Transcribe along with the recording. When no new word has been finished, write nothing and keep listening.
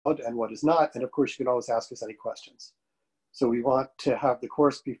and what is not. And of course, you can always ask us any questions. So we want to have the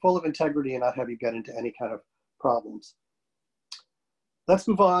course be full of integrity and not have you get into any kind of problems. Let's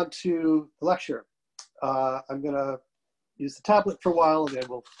move on to the lecture. I'm going to use the tablet for a while, and then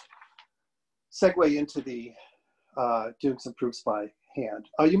we'll segue into the doing some proofs by hand.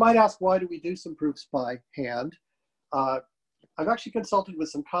 You might ask, why do we do some proofs by hand? I've actually consulted with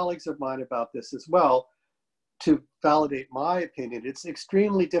some colleagues of mine about this as well to validate my opinion. It's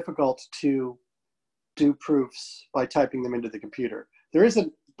extremely difficult to do proofs by typing them into the computer. There is a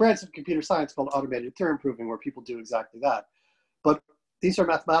branch of computer science called automated theorem proving where people do exactly that. But these are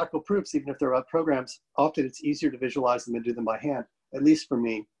mathematical proofs, even if they're about programs. Often it's easier to visualize them and do them by hand, at least for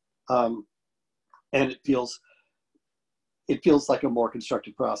me. And it feels like a more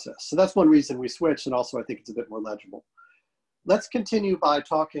constructive process. So that's one reason we switched, and also I think it's a bit more legible. Let's continue by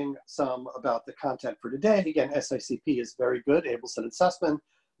talking some about the content for today. Again, SICP is very good, Abelson and Sussman.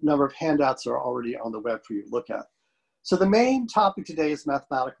 A number of handouts are already on the web for you to look at. So the main topic today is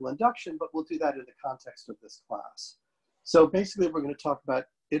mathematical induction, but we'll do that in the context of this class. So basically, we're going to talk about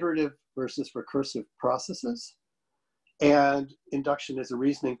iterative versus recursive processes. And induction is a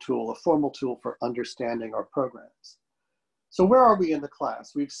reasoning tool, a formal tool for understanding our programs. So where are we in the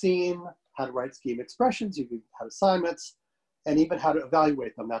class? We've seen how to write scheme expressions, you've had assignments, and even how to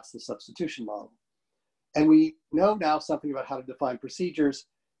evaluate them. That's the substitution model. And we know now something about how to define procedures,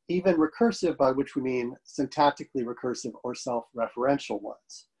 even recursive, by which we mean syntactically recursive or self-referential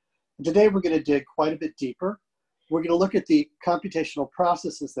ones. And today we're going to dig quite a bit deeper. We're going to look at the computational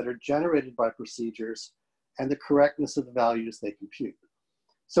processes that are generated by procedures and the correctness of the values they compute.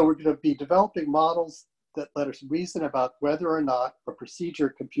 So we're going to be developing models that let us reason about whether or not a procedure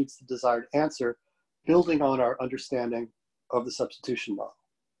computes the desired answer, building on our understanding of the substitution model.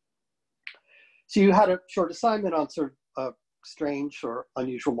 So you had a short assignment on sort of a strange or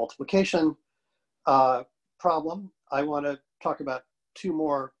unusual multiplication problem. I want to talk about two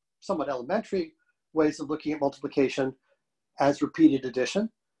more somewhat elementary ways of looking at multiplication as repeated addition.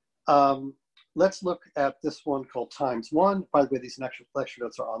 Let's look at this one called times one. By the way, these lecture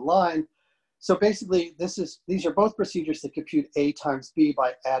notes are online. So basically, these are both procedures that compute A times B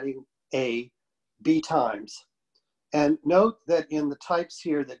by adding A, B times. And note that in the types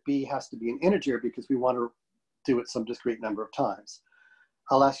here that B has to be an integer because we want to do it some discrete number of times.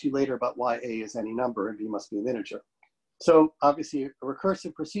 I'll ask you later about why A is any number and B must be an integer. So obviously a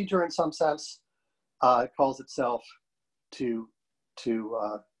recursive procedure in some sense calls itself to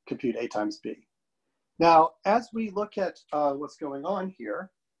compute A times B. Now, as we look at what's going on here,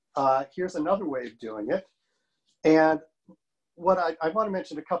 here's another way of doing it. And what I want to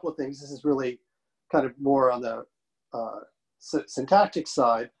mention a couple of things. This is really kind of more on the syntactic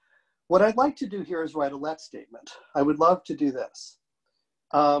side. What I'd like to do here is write a let statement. I would love to do this.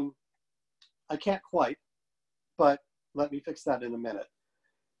 I can't quite, but let me fix that in a minute.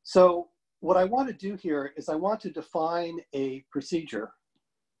 So what I want to do here is I want to define a procedure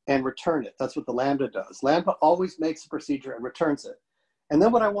and return it. That's what the lambda does. Lambda always makes a procedure and returns it. And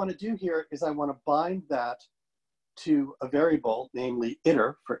then what I want to do here is I want to bind that to a variable, namely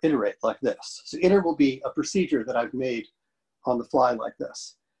iter, for iterate, like this. So iter will be a procedure that I've made on the fly like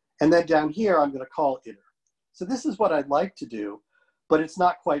this. And then down here, I'm going to call iter. So this is what I'd like to do, but it's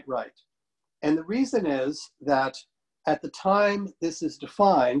not quite right. And the reason is that at the time this is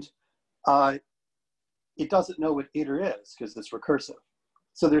defined, it doesn't know what iter is because it's recursive.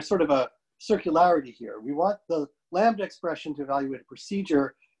 So there's sort of a circularity here. We want the lambda expression to evaluate a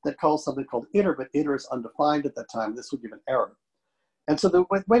procedure that calls something called iter, but iter is undefined at that time. This would give an error. And so the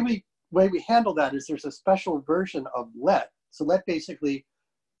way we handle that is there's a special version of let. So let basically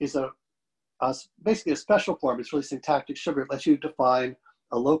is basically a special form. It's really syntactic sugar. It lets you define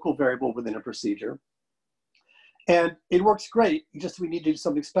a local variable within a procedure. And it works great, just we need to do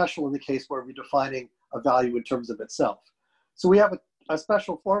something special in the case where we're defining a value in terms of itself. So we have a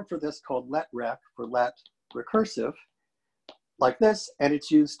special form for this called letrec, for let recursive, like this, and it's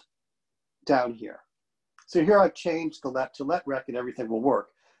used down here. So here I've changed the let to letrec and everything will work.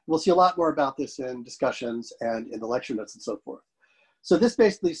 We'll see a lot more about this in discussions and in the lecture notes and so forth. So this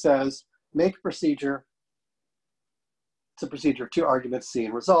basically says, make a procedure. It's a procedure of two arguments, C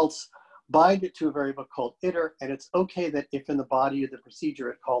and results. Bind it to a variable called iter, and it's okay that if in the body of the procedure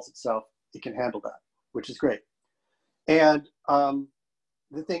it calls itself, it can handle that, which is great. And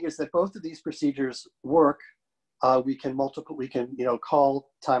the thing is that both of these procedures work. We can call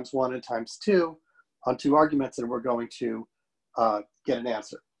times one and times two on two arguments, and we're going to get an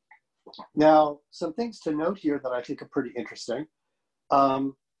answer. Now, some things to note here that I think are pretty interesting.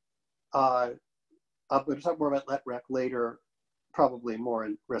 I'm going to talk more about letrec later, probably more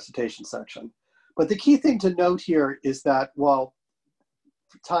in recitation section. But the key thing to note here is that while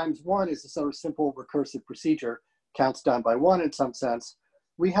times 1 is a sort of simple recursive procedure, counts down by 1 in some sense,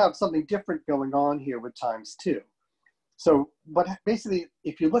 we have something different going on here with times 2. So, but basically,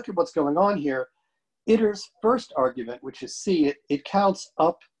 if you look at what's going on here, iter's first argument, which is C, it counts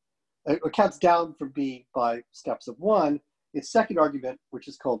up, it counts down from B by steps of 1. Its second argument, which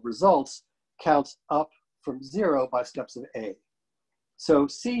is called results, counts up from 0 by steps of A. So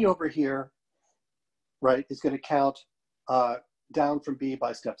C over here, right, is going to count down from B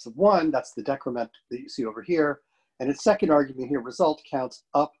by steps of 1. That's the decrement that you see over here. And its second argument here, result, counts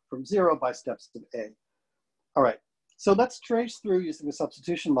up from 0 by steps of A. All right, so let's trace through using the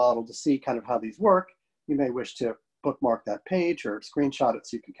substitution model to see kind of how these work. You may wish to bookmark that page or screenshot it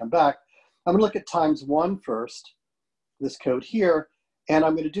so you can come back. I'm gonna look at times 1 first, this code here, and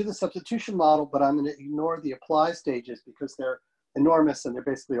I'm gonna do the substitution model, but I'm gonna ignore the apply stages because they're enormous and they're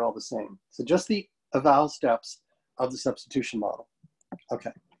basically all the same. So just the eval steps of the substitution model.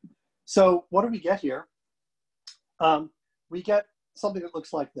 Okay, so what do we get here? We get something that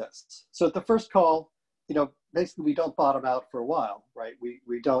looks like this. So at the first call, you know, basically we don't bottom out for a while, right?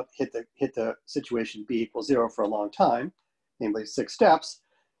 We don't hit the situation B equals 0 for a long time, namely 6 steps.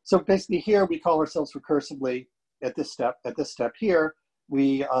 So basically here we call ourselves recursively at this step here,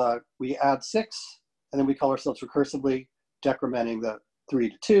 we add 6, and then we call ourselves recursively decrementing the 3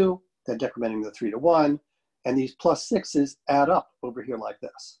 to 2, then decrementing the 3 to 1, and these plus 6s add up over here like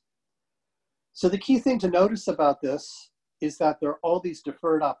this. So the key thing to notice about this is that there are all these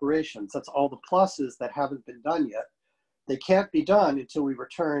deferred operations. That's all the pluses that haven't been done yet. They can't be done until we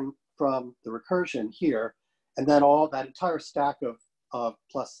return from the recursion here, and then all that entire stack of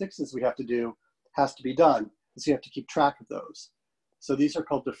plus 6s we have to do has to be done. So you have to keep track of those. So these are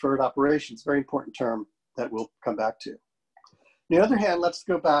called deferred operations, very important term that we'll come back to. On the other hand, let's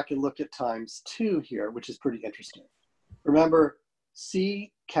go back and look at times 2 here, which is pretty interesting. Remember,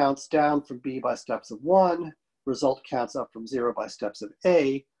 C counts down from B by steps of 1, result counts up from 0 by steps of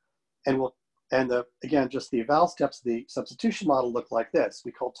A, and again, just the eval steps of the substitution model look like this.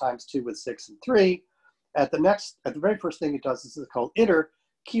 We call times 2 with 6 and 3. At the very first thing it does is it's called iter,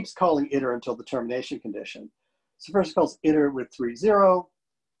 keeps calling iter until the termination condition. So first it calls iter with 3, 0.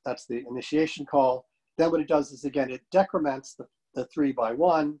 That's the initiation call. Then what it does is, again, it decrements the 3 by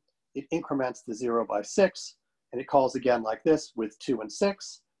 1. It increments the 0 by 6. And it calls again like this with 2 and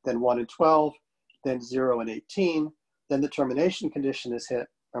 6, then 1 and 12, then 0 and 18. Then the termination condition is hit.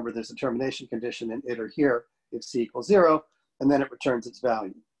 Remember, there's a termination condition in iter here if C equals 0, and then it returns its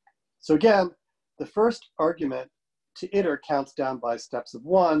value. So again, the first argument to iter counts down by steps of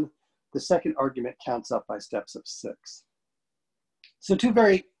 1. The second argument counts up by steps of 6. So two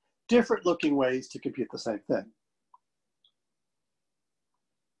very different looking ways to compute the same thing.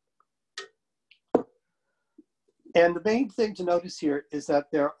 And the main thing to notice here is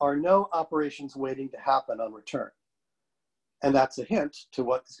that there are no operations waiting to happen on return. And that's a hint to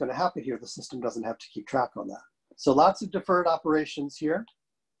what is going to happen here. The system doesn't have to keep track on that. So lots of deferred operations here,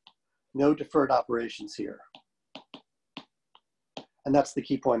 no deferred operations here. And that's the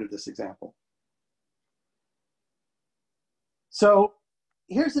key point of this example. So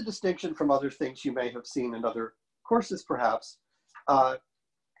here's a distinction from other things you may have seen in other courses, perhaps.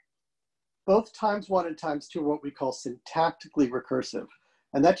 Both times 1 and times 2 are what we call syntactically recursive.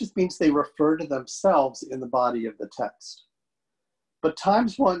 And that just means they refer to themselves in the body of the text. But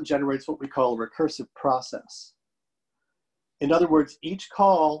times 1 generates what we call a recursive process. In other words, each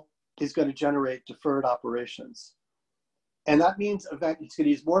call is going to generate deferred operations. And that means it's going to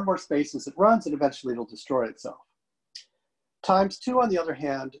use more and more space as it runs, and eventually it'll destroy itself. Times 2, on the other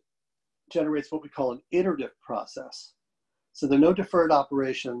hand, generates what we call an iterative process. So there are no deferred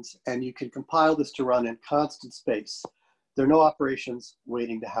operations, and you can compile this to run in constant space. There are no operations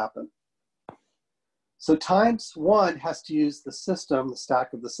waiting to happen. So times 1 has to use the system, the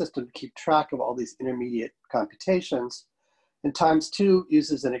stack of the system, to keep track of all these intermediate computations. And times 2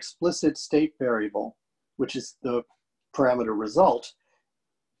 uses an explicit state variable, which is the parameter result.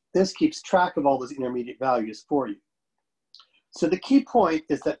 This keeps track of all those intermediate values for you. So the key point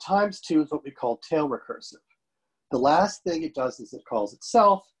is that times 2 is what we call tail recursive. The last thing it does is it calls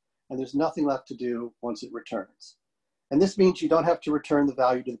itself, and there's nothing left to do once it returns. And this means you don't have to return the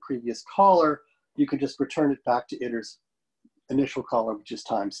value to the previous caller. You can just return it back to iter's initial caller, which is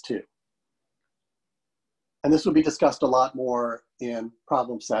times 2. And this will be discussed a lot more in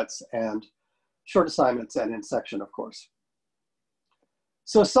problem sets and short assignments and in section, of course.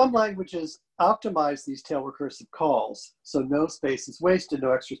 So some languages optimize these tail recursive calls, so no space is wasted,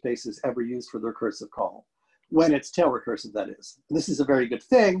 no extra space is ever used for the recursive call. when it's tail recursive, that is. And this is a very good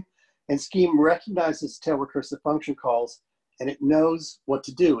thing, and Scheme recognizes tail recursive function calls, and it knows what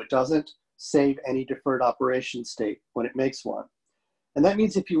to do. It doesn't save any deferred operation state when it makes one. And that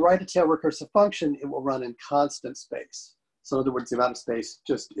means if you write a tail recursive function, it will run in constant space. So in other words, the amount of space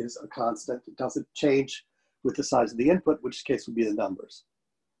just is a constant. It doesn't change with the size of the input, which case would be the numbers.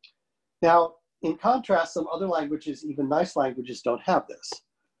 Now, in contrast, some other languages, even nice languages, don't have this.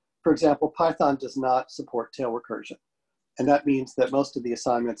 For example, Python does not support tail recursion. And that means that most of the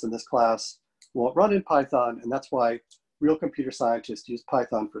assignments in this class won't run in Python, and that's why real computer scientists use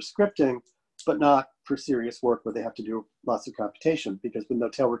Python for scripting, but not for serious work where they have to do lots of computation, because with no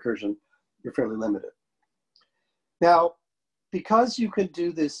tail recursion, you're fairly limited. Now, because you can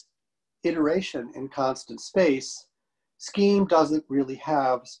do this iteration in constant space, Scheme doesn't really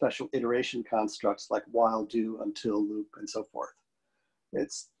have special iteration constructs like while, do, until, loop, and so forth.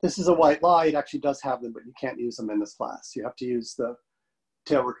 This is a white lie. It actually does have them, but you can't use them in this class. You have to use the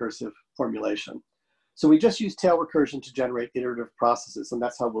tail recursive formulation. So we just use tail recursion to generate iterative processes, and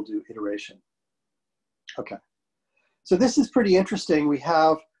that's how we'll do iteration. Okay. So this is pretty interesting. We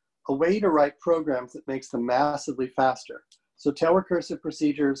have a way to write programs that makes them massively faster. So tail recursive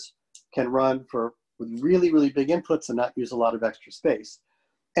procedures can run with really, really big inputs and not use a lot of extra space.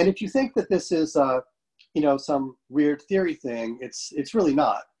 And if you think that this is some weird theory thing, it's really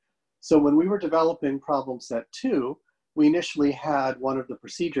not. So when we were developing problem set 2, we initially had one of the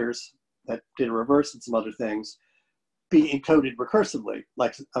procedures that did a reverse and some other things be encoded recursively,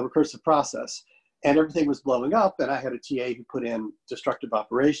 like a recursive process. And everything was blowing up, and I had a TA who put in destructive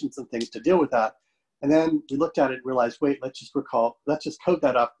operations and things to deal with that. And then we looked at it and realized, wait, let's just code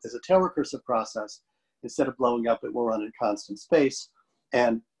that up as a tail recursive process. Instead of blowing up, it will run in constant space.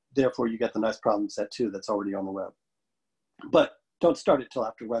 And therefore, you get the nice problem set 2 that's already on the web. But don't start it till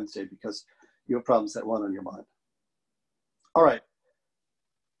after Wednesday, because you have problem set 1 on your mind. All right.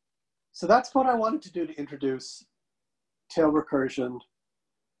 So that's what I wanted to do to introduce tail recursion,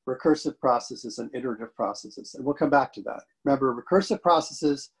 recursive processes, and iterative processes. And we'll come back to that. Remember, recursive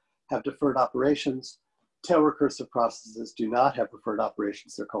processes have deferred operations. Tail recursive processes do not have deferred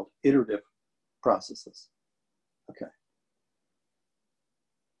operations. They're called iterative processes. Okay.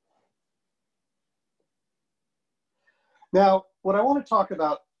 Now, what I want to talk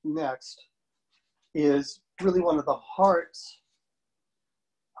about next is really one of the hearts.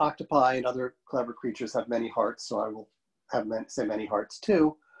 Octopi and other clever creatures have many hearts, so I will say many hearts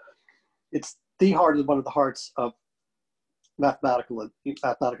too. It's the heart of one of the hearts of mathematical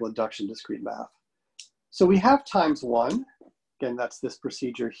induction, discrete math. So we have times 1. Again, that's this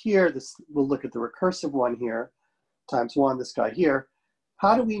procedure here. We'll look at the recursive one here. Times 1, this guy here.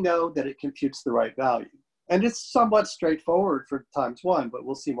 How do we know that it computes the right value? And it's somewhat straightforward for times 1, but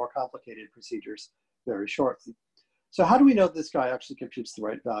we'll see more complicated procedures very shortly. So how do we know this guy actually computes the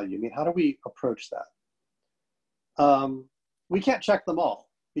right value? I mean, how do we approach that? We can't check them all.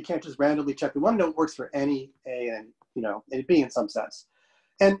 We can't just randomly check. We want to know it works for any A and any B in some sense.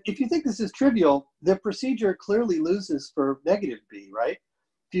 And if you think this is trivial, the procedure clearly loses for negative B, right?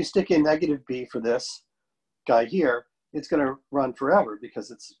 If you stick in negative B for this guy here, it's going to run forever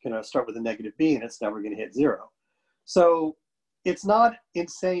because it's going to start with a negative B and it's never going to hit 0. So it's not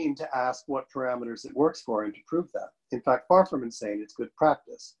insane to ask what parameters it works for and to prove that. In fact, far from insane, it's good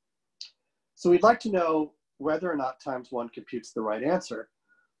practice. So we'd like to know whether or not times 1 computes the right answer.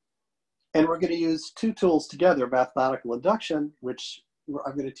 And we're going to use 2 tools together, mathematical induction, which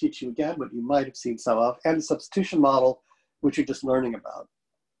I'm going to teach you again, but you might have seen some of, and the substitution model, which you're just learning about.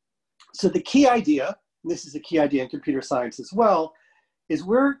 So the key idea, and this is a key idea in computer science as well, is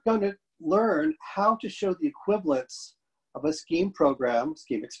we're going to learn how to show the equivalence of a scheme program,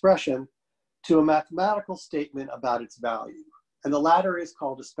 scheme expression, to a mathematical statement about its value. And the latter is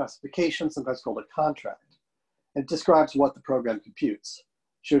called a specification, sometimes called a contract. It describes what the program computes.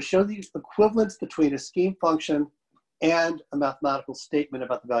 So show the equivalence between a scheme function and a mathematical statement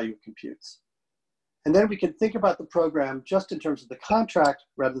about the value it computes. And then we can think about the program just in terms of the contract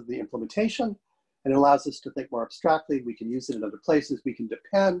rather than the implementation. And it allows us to think more abstractly. We can use it in other places. We can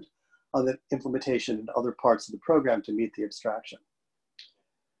depend on the implementation in other parts of the program to meet the abstraction.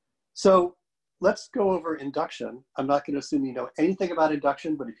 So let's go over induction. I'm not going to assume you know anything about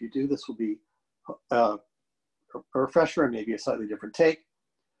induction, but if you do, this will be a refresher and maybe a slightly different take.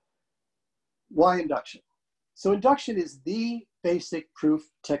 Why induction? So induction is the basic proof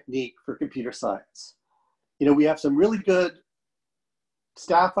technique for computer science. We have some really good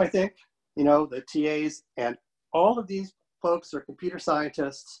staff, I think, the TAs, and all of these folks are computer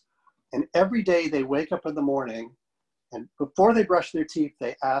scientists, and every day they wake up in the morning, and before they brush their teeth,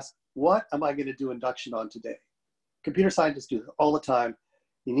 they ask what am I going to do induction on today? Computer scientists do this all the time.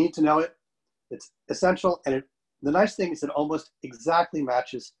 You need to know it. It's essential. And the nice thing is it almost exactly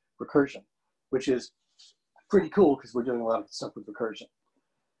matches recursion, which is pretty cool because we're doing a lot of stuff with recursion.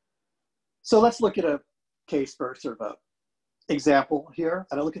 So let's look at a case for sort of a example here.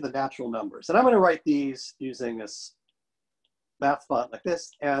 And I look at the natural numbers. And I'm going to write these using this math font like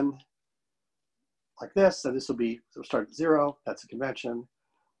this and like this. And this will be, so we'll start at 0. That's a convention.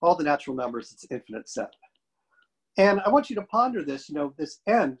 All the natural numbers, it's an infinite set. And I want you to ponder this, you know, this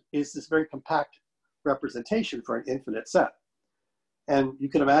n is this very compact representation for an infinite set. And you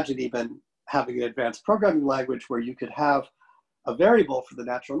can imagine even having an advanced programming language where you could have a variable for the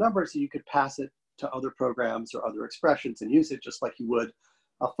natural numbers, so you could pass it to other programs or other expressions and use it just like you would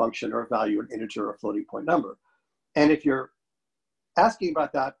a function or a value, an integer or a floating point number. And if you're asking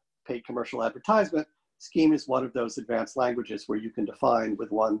about that paid commercial advertisement, Scheme is one of those advanced languages where you can define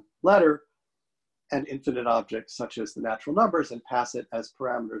with one letter an infinite object such as the natural numbers and pass it as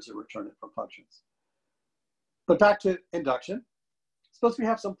parameters or return it from functions. But back to induction. Suppose we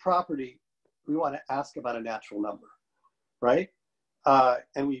have some property we want to ask about a natural number, right?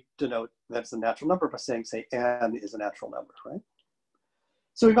 And we denote that's a natural number by saying, say, n is a natural number, right?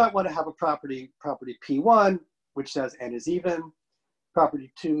 So we might want to have a property P1, which says n is even.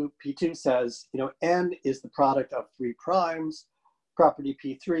 Property P2 says, you know, n is the product of 3 primes. Property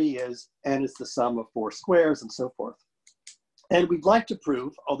P3 is n is the sum of 4 squares and so forth. And we'd like to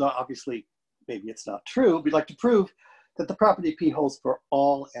prove, although obviously maybe it's not true, we'd like to prove that the property P holds for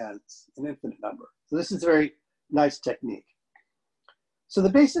all n's, an infinite number. So this is a very nice technique. So the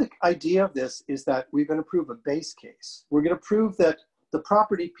basic idea of this is that we're going to prove a base case. We're going to prove that the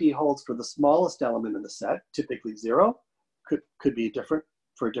property P holds for the smallest element in the set, typically 0, could be different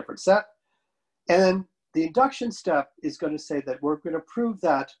for a different set. And then the induction step is going to say that we're going to prove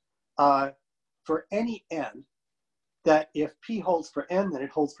that for any n, that if P holds for n, then it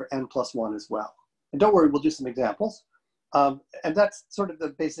holds for n plus 1 as well. And don't worry, we'll do some examples. And that's sort of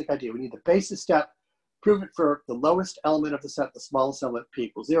the basic idea. We need the basis step, prove it for the lowest element of the set, the smallest element, P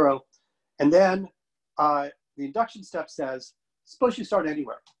equals 0. And then the induction step says, suppose you start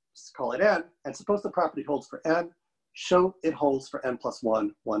anywhere. Let's call it n, and suppose the property holds for n, show it holds for n plus 1,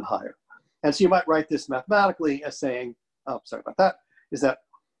 1 higher. And so you might write this mathematically as saying, oh, sorry about that, is that,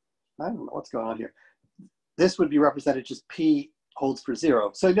 I don't know what's going on here. This would be represented just P holds for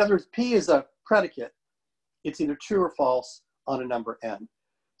 0. So in other words, P is a predicate. It's either true or false on a number n.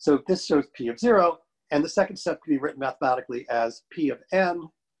 So this shows P of 0, and the second step can be written mathematically as P of n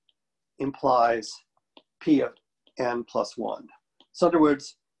implies P of n plus 1. So in other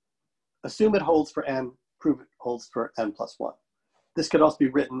words, assume it holds for n, prove it holds for n plus 1. This could also be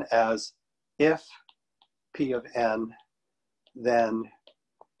written as if P of n, then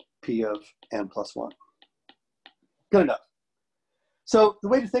P of n plus 1. Good enough. So the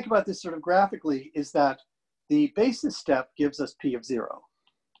way to think about this sort of graphically is that the basis step gives us P of 0.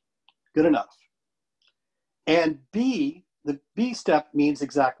 Good enough. And B, the B step means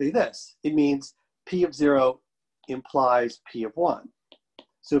exactly this. It means P of 0 implies P of 1.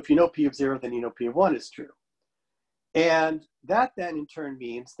 So if you know P of 0, then you know P of 1 is true. And that then in turn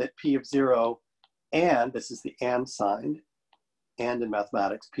means that P of 0 and, this is the and sign, and in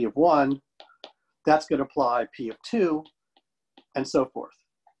mathematics, P of 1, that's going to apply P of 2, and so forth.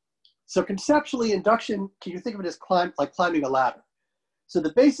 So conceptually, induction, can you think of it as like climbing a ladder? So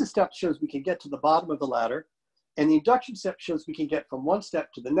the basis step shows we can get to the bottom of the ladder, and the induction step shows we can get from one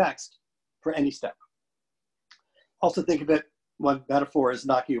step to the next for any step. Also think of it, one metaphor is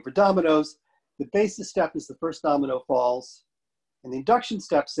knocking over dominoes. The basis step is the first domino falls, and the induction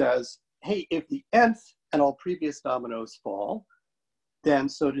step says, hey, if the nth and all previous dominoes fall, then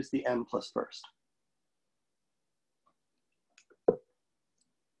so does the n plus first.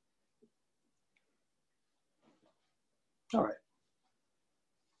 All right.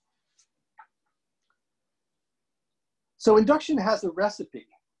 So induction has a recipe,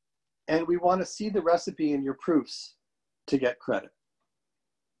 and we want to see the recipe in your proofs to get credit.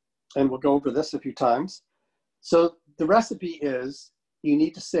 And we'll go over this a few times. So the recipe is, you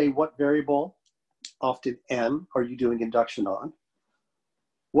need to say what variable, often n, are you doing induction on?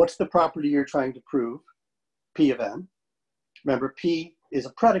 What's the property you're trying to prove? P of n. Remember, P is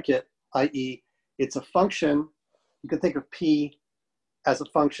a predicate, i.e. it's a function. You can think of P as a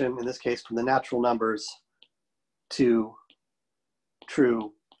function, in this case, from the natural numbers to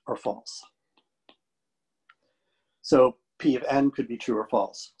true or false. So P of n could be true or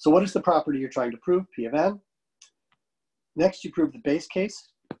false. So what is the property you're trying to prove? P of n. Next, you prove the base case.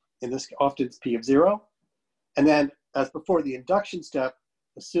 In this, often it's P of 0. And then, as before the induction step,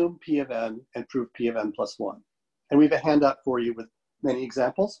 assume P of n, and prove P of n plus 1. And we have a handout for you with many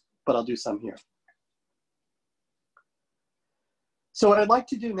examples, but I'll do some here. So what I'd like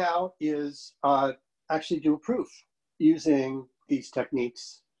to do now is actually do a proof using these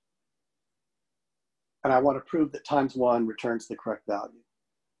techniques. And I want to prove that times 1 returns the correct value.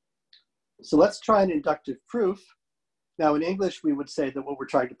 So let's try an inductive proof. Now in English, we would say that what we're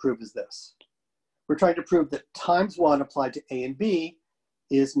trying to prove is this. We're trying to prove that times 1 applied to A and B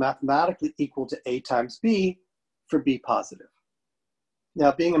is mathematically equal to A times B for B positive.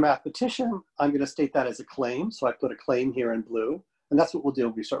 Now, being a mathematician, I'm going to state that as a claim. So I put a claim here in blue, and that's what we'll do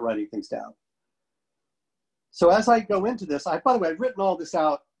when we start writing things down. So as I go into this, by the way, I've written all this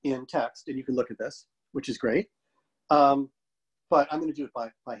out in text, and you can look at this, which is great. But I'm going to do it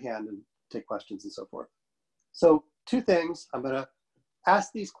by hand and take questions and so forth. So 2 things. I'm going to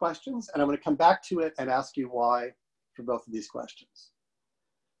ask these questions, and I'm going to come back to it and ask you why for both of these questions.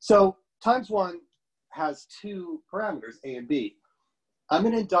 So times 1 has 2 parameters, A and B. I'm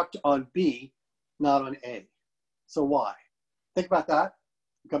going to induct on B, not on A. So why? Think about that.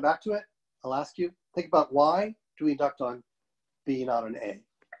 Come back to it. I'll ask you. Think about why do we induct on B, not on A.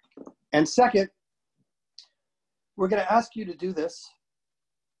 And second, we're going to ask you to do this,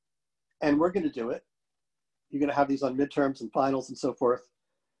 and we're going to do it. You're going to have these on midterms and finals and so forth.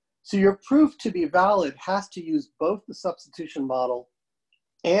 So your proof to be valid has to use both the substitution model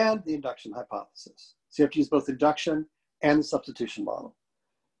and the induction hypothesis. So you have to use both induction and the substitution model.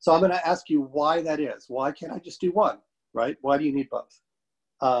 So I'm going to ask you why that is. Why can't I just do one, right? Why do you need both?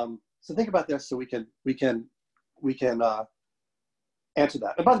 So think about this so we can answer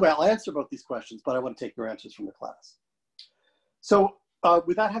that. And by the way, I'll answer both these questions, but I want to take your answers from the class. So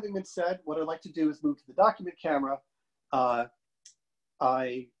with that having been said, what I'd like to do is move to the document camera.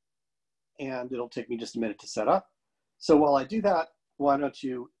 And it'll take me just a minute to set up. So while I do that, why don't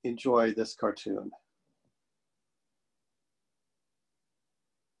you enjoy this cartoon?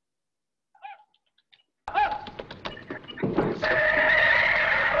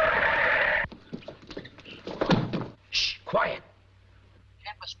 Shh, quiet.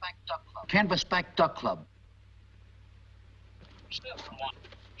 Canvasback Duck Club. Canvasback Duck Club. Salesman wanted.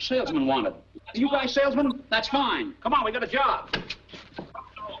 Salesman wanted. You guys salesmen? That's fine. Come on, we got a job.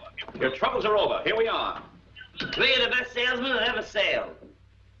 Your troubles are over. Here we are. We're the best salesman that ever sailed.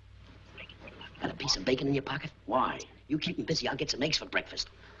 Got a piece of bacon in your pocket? Why? You keep me busy, I'll get some eggs for breakfast.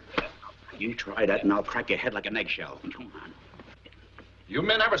 You try that and I'll crack your head like an eggshell. Come on. You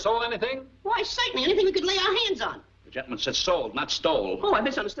men ever sold anything? Why, certainly, anything we could lay our hands on. The gentleman said sold, not stole. Oh, I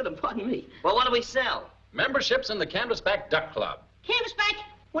misunderstood him, pardon me. Well, what do we sell? Memberships in the Canvasback Duck Club. Canvasback?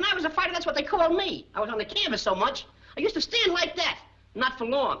 When I was a fighter, that's what they called me. I was on the canvas so much, I used to stand like that. Not for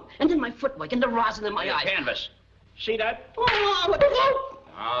long. And then my footwork and the rosin in my eyes. Canvas. See that? Oh, what the hell?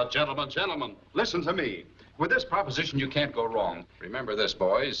 Ah, gentlemen, listen to me. With this proposition, you can't go wrong. Remember this,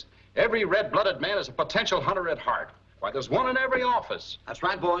 boys. Every red-blooded man is a potential hunter at heart. Why, there's one in every office. That's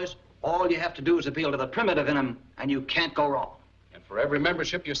right, boys. All you have to do is appeal to the primitive in him, and you can't go wrong. And for every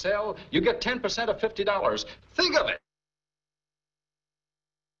membership you sell, you get 10% of $50. Think of it.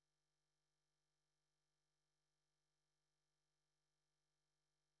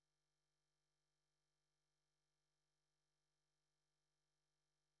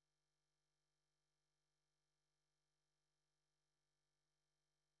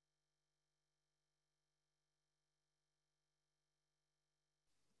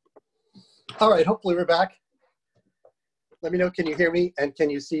 All right, hopefully we're back. Let me know, can you hear me? And can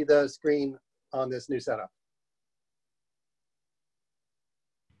you see the screen on this new setup?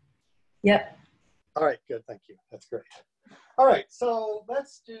 Yep. All right, good, thank you. That's great. All right, so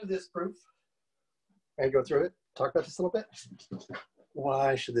let's do this proof and go through it, talk about this a little bit.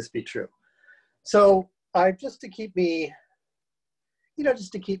 Why should this be true? So just to keep me,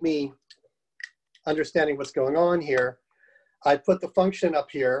 just to keep me understanding what's going on here, I put the function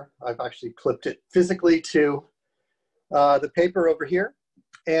up here. I've actually clipped it physically to the paper over here.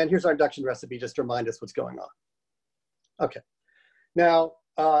 And here's our induction recipe just to remind us what's going on. Okay, now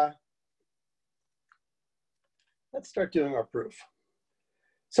let's start doing our proof.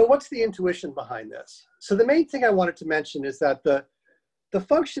 So what's the intuition behind this? So the main thing I wanted to mention is that the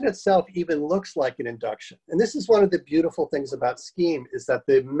function itself even looks like an induction. And this is one of the beautiful things about scheme is that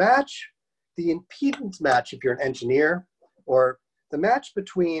the impedance match, if you're an engineer, or the match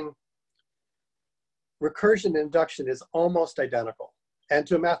between recursion and induction is almost identical. And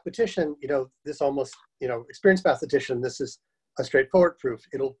to a mathematician, this almost, experienced mathematician, this is a straightforward proof.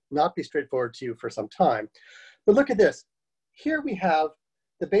 It'll not be straightforward to you for some time. But look at this. Here we have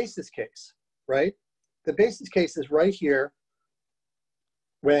the basis case, right? The basis case is right here.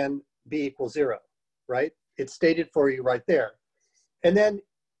 when B equals 0, right? It's stated for you right there. And then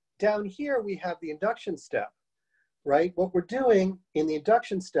down here, we have the induction step, right? What we're doing in the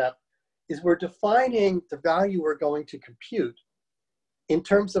induction step is we're defining the value we're going to compute in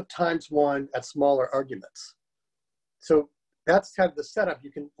terms of ×1 at smaller arguments. So that's kind of the setup.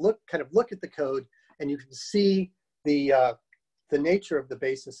 You can kind of look at the code and you can see the nature of the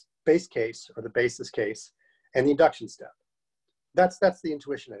base case or the basis case and the induction step. That's the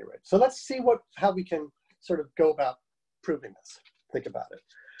intuition anyway. So let's see how we can sort of go about proving this. Think about it.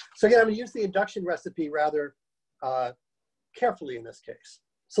 So again, I'm going to use the induction recipe rather carefully in this case.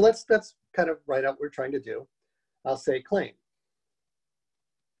 So let's kind of write out what we're trying to do. I'll say claim.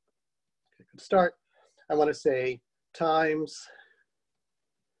 Okay, good start. I want to say times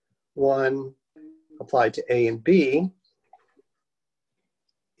 1 applied to A and B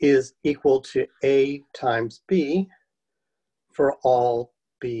is equal to A times B for all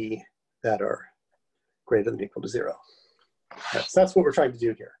B that are greater than or equal to 0. That's what we're trying to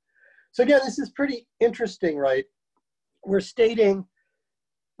do here. So again, this is pretty interesting, right? We're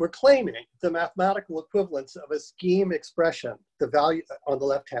claiming the mathematical equivalence of a scheme expression, the value on the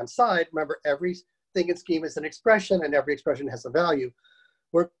left-hand side. Remember, everything in scheme is an expression and every expression has a value.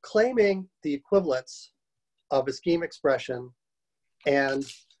 We're claiming the equivalence of a scheme expression and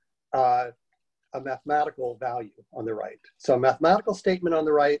a mathematical value on the right. So a mathematical statement on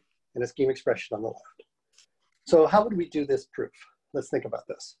the right and a scheme expression on the left. So how would we do this proof? Let's think about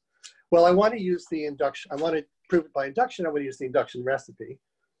this. Well, I want to use the induction. I want to prove it by induction. I want to use the induction recipe.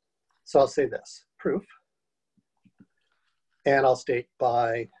 So I'll say this, proof, and I'll state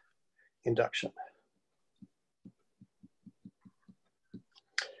by induction.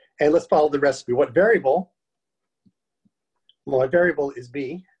 And let's follow the recipe. What variable? Well, my variable is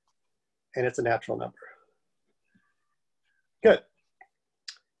B, and it's a natural number. Good.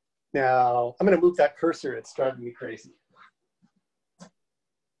 Now, I'm going to move that cursor. It's driving me crazy.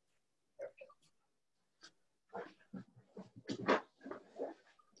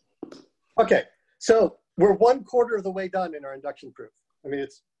 Okay, so we're 1/4 of the way done in our induction proof. I mean,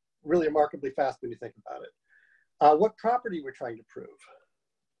 it's really remarkably fast when you think about it. What property we're trying to prove?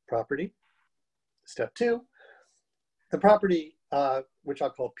 Property, step 2. The property, which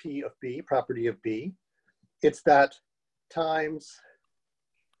I'll call P of B, property of B, it's that times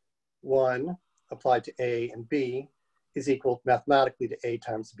 1 applied to A and B is equal mathematically to A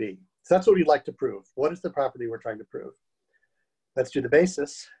times B. So that's what we'd like to prove. What is the property we're trying to prove? Let's do the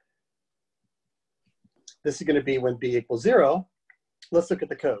basis. This is going to be when B equals 0. Let's look at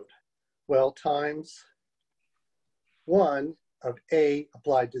the code. Well, times 1 of A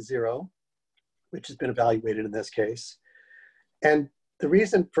applied to 0, which has been evaluated in this case. And the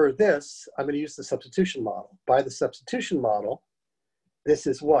reason for this, I'm going to use the substitution model. By the substitution model, this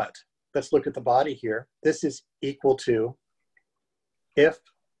is what? Let's look at the body here. This is equal to if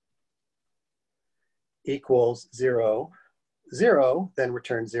equals 0, 0, then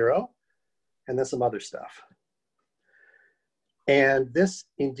return 0, and then some other stuff. And this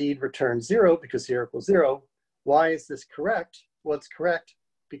indeed returns 0 because 0 equals 0. Why is this correct? Well, it's correct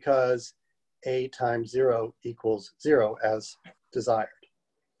because A times 0 equals 0 as desired.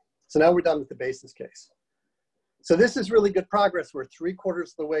 So now we're done with the basis case. So this is really good progress. We're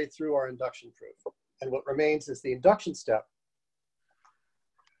 3/4 of the way through our induction proof. And what remains is the induction step,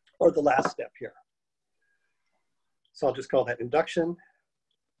 or the last step here. So I'll just call that induction.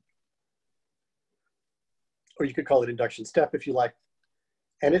 Or you could call it induction step if you like.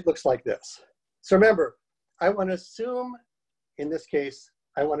 And it looks like this. So remember, I want to assume, in this case,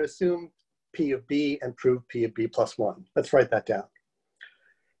 I want to assume P of B and prove P of B plus 1. Let's write that down.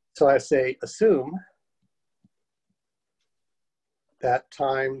 So I say assume that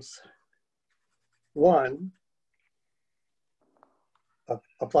times 1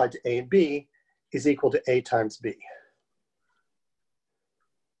 applied to A and B is equal to A times B.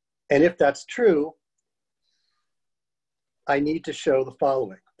 And if that's true, I need to show the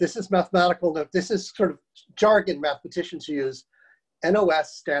following. This is mathematical. This is sort of jargon mathematicians use.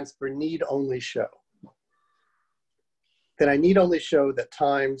 NOS stands for need only show. Then I need only show that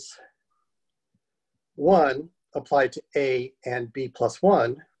times 1 applied to A and B plus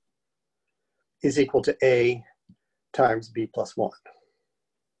 1 is equal to A times B plus 1.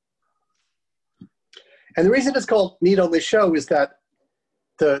 And the reason it's called need only show is that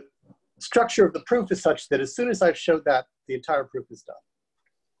the structure of the proof is such that as soon as I've showed that, the entire proof is done.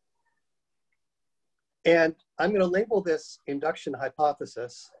 And I'm going to label this induction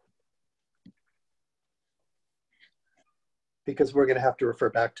hypothesis because we're going to have to refer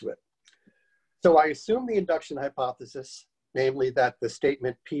back to it. So I assume the induction hypothesis namely that the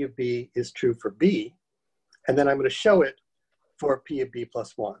statement P of B is true for B, and then I'm going to show it for P of B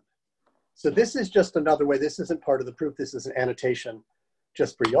plus 1. So this is just another way. This isn't part of the proof. This is an annotation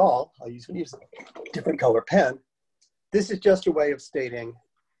just for y'all. I'll use a different color pen. This is just a way of stating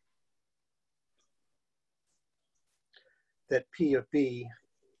that P of B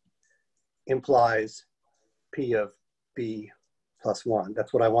implies P of B plus 1.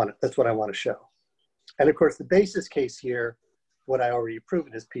 That's what I want to show. And of course, the basis case here, what I already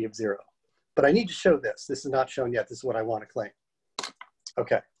proven is P of 0. But I need to show this. This is not shown yet. This is what I want to claim.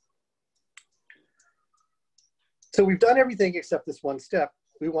 Okay. So we've done everything except this one step.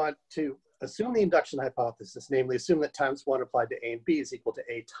 We want to assume the induction hypothesis, namely assume that times 1 applied to A and B is equal to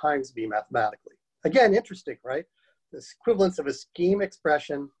A times B mathematically. Again, interesting, right? This equivalence of a scheme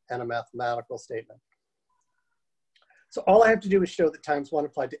expression and a mathematical statement. So all I have to do is show that times 1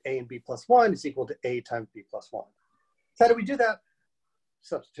 applied to A and B plus 1 is equal to A times B plus 1. So how do we do that?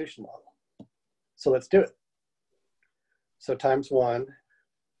 Substitution model. So let's do it. So times 1,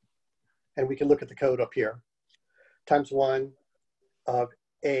 and we can look at the code up here, times 1 of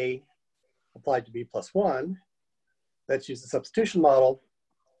A applied to B plus 1. Let's use the substitution model.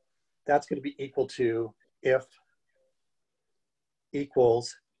 That's going to be equal to if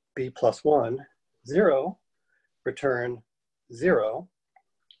equals B plus 1, 0, return 0.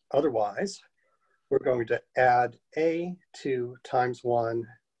 Otherwise, we're going to add A to times 1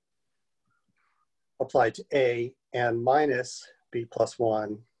 applied to A and minus B plus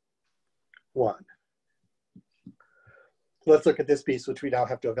 1, 1. Let's look at this piece, which we now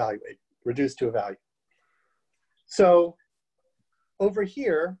have to evaluate, reduce to a value. So over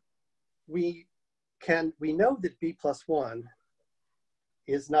here, we know that B plus 1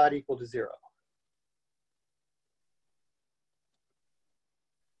 is not equal to 0.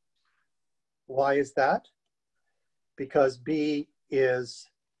 Why is that? Because B is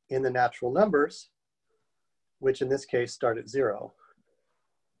in the natural numbers, which in this case start at 0.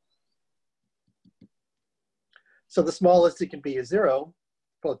 So the smallest it can be is 0.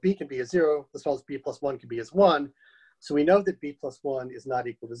 Well, B can be a 0. The smallest B plus 1 can be is 1. So we know that B plus 1 is not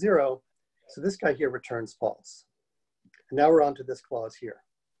equal to 0. So this guy here returns false. And now we're on to this clause here.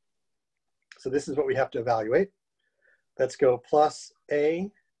 So this is what we have to evaluate. Let's go plus A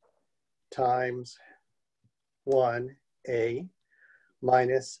times 1A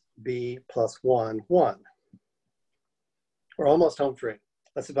minus B plus 1, 1. We're almost home free.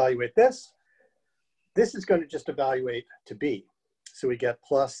 Let's evaluate this. This is going to just evaluate to B. So we get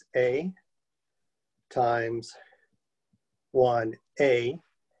plus A times 1A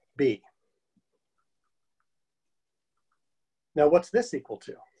B. Now what's this equal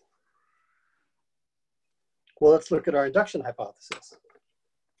to? Well, let's look at our induction hypothesis.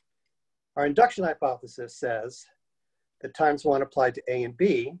 Our induction hypothesis says that times 1 applied to A and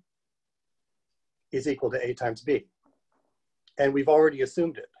B is equal to A times B. And we've already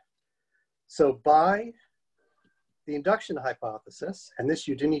assumed it. So by the induction hypothesis, and this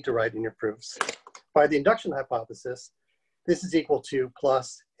you do need to write in your proofs, by the induction hypothesis, this is equal to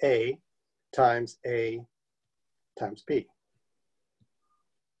plus A times B.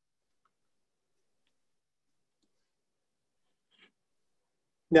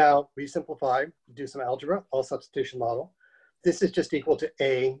 Now we simplify, do some algebra, all substitution model. This is just equal to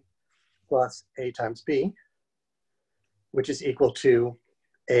A plus A times B, which is equal to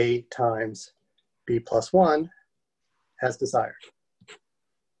A times B plus 1 as desired.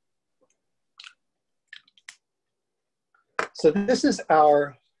 So this is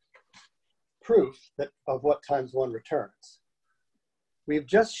our proof of what times 1 returns. We've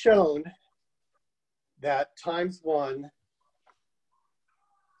just shown that times 1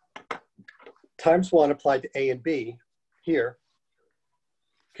 applied to A and B here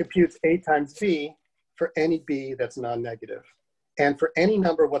computes A times B for any B that's non-negative, and for any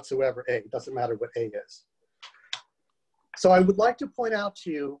number whatsoever A, doesn't matter what A is. So I would like to point out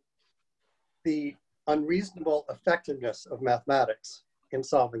to you the unreasonable effectiveness of mathematics in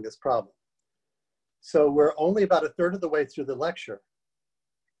solving this problem. So we're only about a third of the way through the lecture,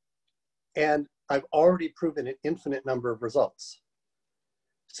 and I've already proven an infinite number of results.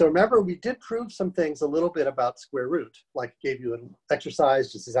 So remember, we did prove some things a little bit about square root, like gave you an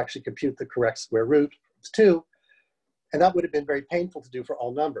exercise, just to actually compute the correct square root, it's 2, and that would have been very painful to do for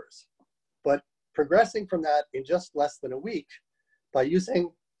all numbers. But progressing from that in just less than a week, by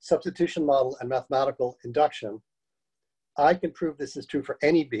using substitution model and mathematical induction, I can prove this is true for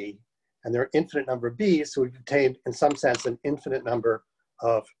any B, and there are an infinite number of B's, so we've obtained, in some sense, an infinite number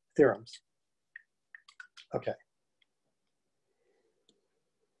of theorems. Okay.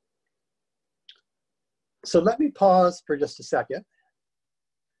 So let me pause for just a second.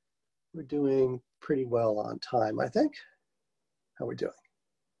 We're doing pretty well on time, I think. How are we doing?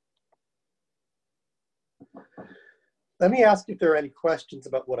 Let me ask if there are any questions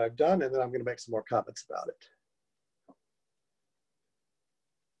about what I've done, and then I'm going to make some more comments about it.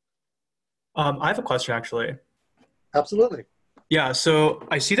 I have a question, actually. Absolutely. Yeah, so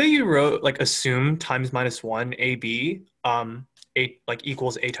I see that you wrote like assume times minus 1 AB a like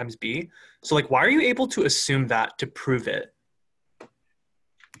equals A times B. So like, why are you able to assume that to prove it?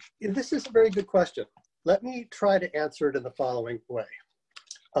 This is a very good question. Let me try to answer it in the following way.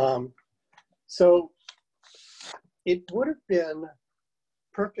 So it would have been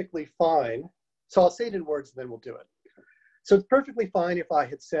perfectly fine. So I'll say it in words and then we'll do it. So it's perfectly fine if I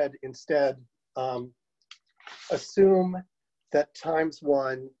had said instead, assume that times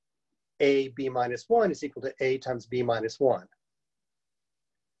 1 AB minus 1 is equal to A times B minus 1.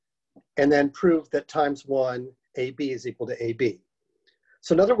 And then prove that times 1 AB is equal to AB.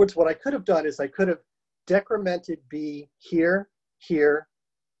 So in other words, what I could have done is I could have decremented B here, here,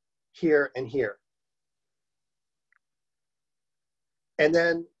 here, and here. And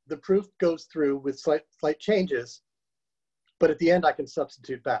then the proof goes through with slight changes, but at the end I can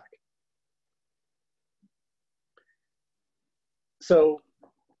substitute back. So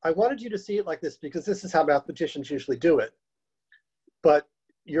I wanted you to see it like this because this is how mathematicians usually do it. But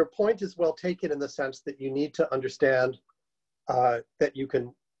your point is well taken in the sense that you need to understand that you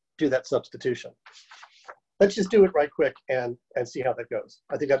can do that substitution. Let's just do it right quick and see how that goes.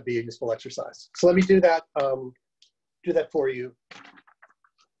 I think that'd be a useful exercise. So let me do that for you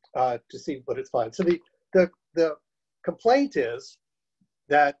to see what it's fine. So the complaint is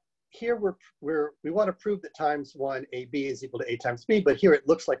that here we want to prove that times 1 AB is equal to A times B, but here it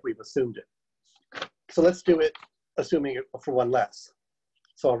looks like we've assumed it. So let's do it assuming it for one less.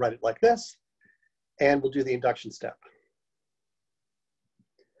 So I'll write it like this, and we'll do the induction step.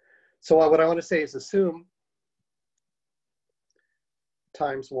 So what I want to say is assume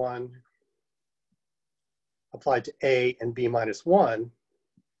times 1 applied to A and B minus 1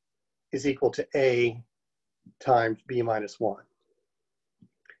 is equal to A times B minus 1.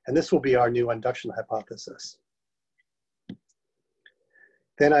 And this will be our new induction hypothesis.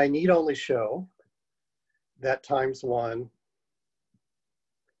 Then I need only show that times 1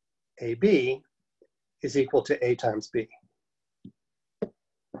 AB is equal to A times B.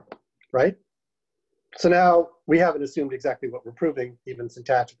 Right? So now we haven't assumed exactly what we're proving, even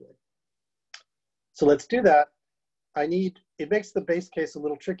syntactically. So let's do that. It makes the base case a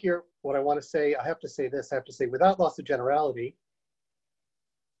little trickier. What I want to say, I have to say this, I have to say without loss of generality,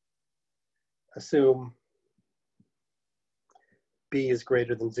 assume B is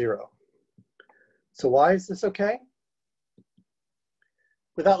greater than 0. So why is this okay?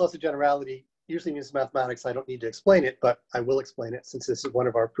 Without loss of generality usually means mathematics. I don't need to explain it, but I will explain it since this is one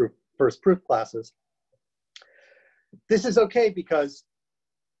of our first proof classes. This is okay because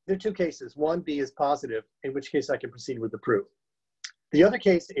there are two cases. One, B is positive, in which case I can proceed with the proof. The other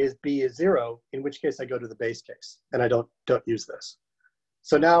case is B is 0, in which case I go to the base case, and I don't use this.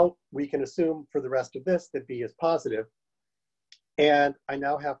 So now we can assume for the rest of this that B is positive, and I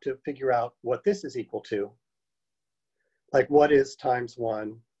now have to figure out what this is equal to. Like what is times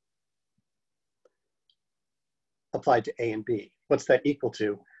 1 applied to A and B? What's that equal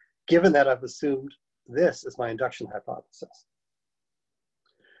to, given that I've assumed this is my induction hypothesis?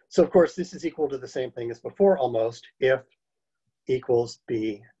 So of course, this is equal to the same thing as before almost. If equals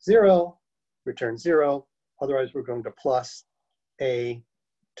B 0, return 0. Otherwise, we're going to plus A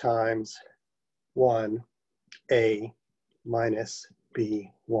times 1, A minus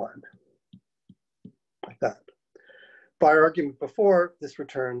B1, like that. By our argument before, this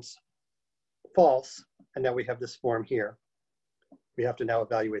returns false, and now we have this form here. We have to now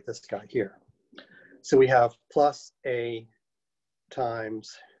evaluate this guy here. So we have plus A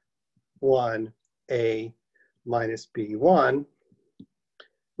times 1, A minus B1,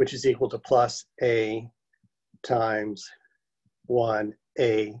 which is equal to plus A times 1,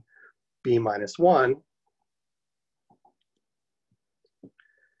 A B minus 1.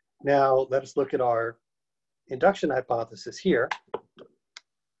 Now let us look at our induction hypothesis here.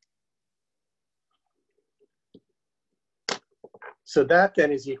 So that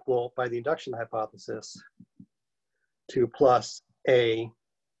then is equal, by the induction hypothesis, to plus A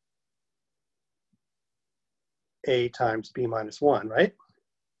times B minus 1, right?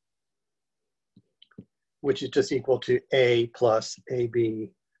 Which is just equal to A plus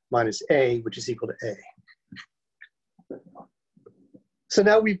AB minus A, which is equal to A. So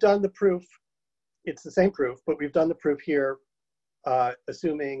now we've done the proof. It's the same proof, but we've done the proof here,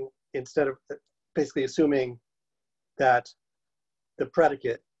 assuming instead of basically assuming that the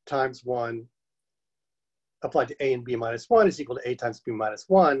predicate times 1 applied to a and b minus 1 is equal to a times b minus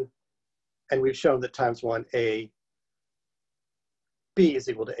 1. And we've shown that times 1 a b is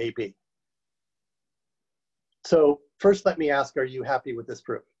equal to ab. So first, let me ask, are you happy with this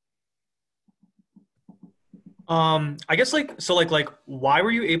proof? I guess why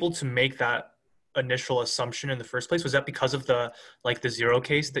were you able to make that initial assumption in the first place? Was that because of the zero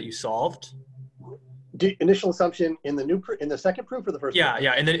case that you solved? The initial assumption in the second proof or the first? Yeah, proof?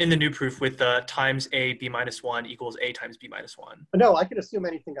 yeah. In the new proof with times a b minus 1 equals a times b minus 1. No, I can assume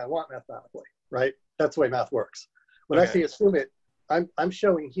anything I want mathematically, right? That's the way math works. When I say assume it, I'm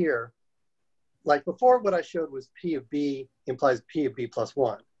showing here, like before, what I showed was P of B implies P of B plus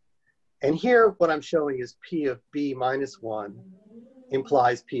 1. And here, what I'm showing is P of B minus 1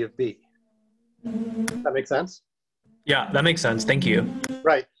 implies P of B. Does that make sense? Yeah, that makes sense. Thank you.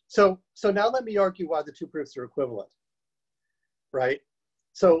 Right. So now let me argue why the two proofs are equivalent, right?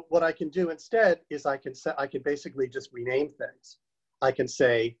 So what I can do instead is I can basically just rename things. I can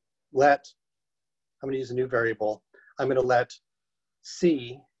say, I'm going to use a new variable. I'm going to let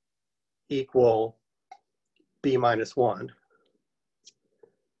C equal B minus 1,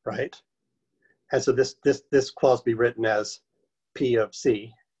 right? And so this clause be written as P of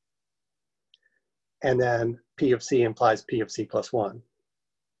C. And then P of C implies P of C plus 1.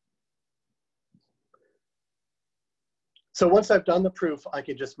 So once I've done the proof, I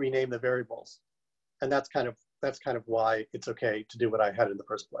can just rename the variables. And that's kind of why it's okay to do what I had in the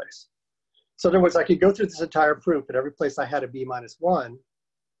first place. So in other words, I could go through this entire proof, and every place I had a B minus 1,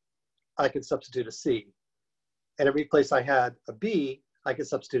 I could substitute a C. And every place I had a B, I could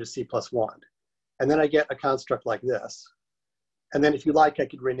substitute a C plus 1. And then I get a construct like this. And then if you like, I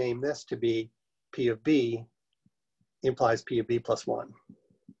could rename this to be P of B implies P of B plus 1.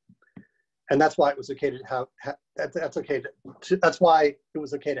 And that's why it was okay to have, that's why it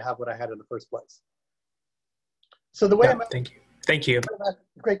was okay to have what I had in the first place. So the way Thank you.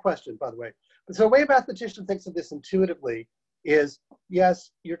 Great question, by the way. So the way a mathematician thinks of this intuitively is,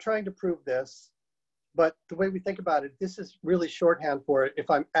 yes, you're trying to prove this, but the way we think about it, this is really shorthand for it. If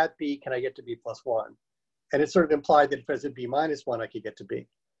I'm at B, can I get to B plus 1? And it's sort of implied that if I was at B minus 1, I could get to B.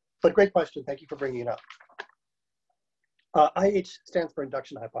 But great question. Thank you for bringing it up. IH stands for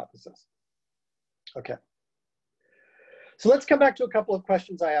induction hypothesis. Okay. So let's come back to a couple of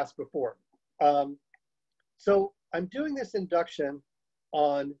questions I asked before. So I'm doing this induction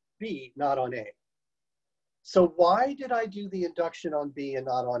on B, not on A. So why did I do the induction on B and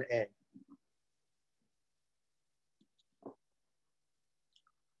not on A?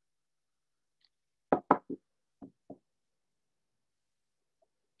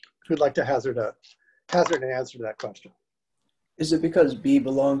 Who'd like to hazard an answer to that question? Is it because B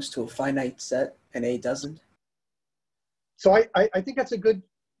belongs to a finite set and A doesn't? So I think that's a good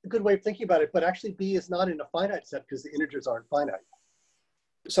way of thinking about it, but actually B is not in a finite set because the integers aren't finite.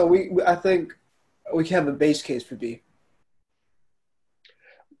 So I think we can have a base case for B.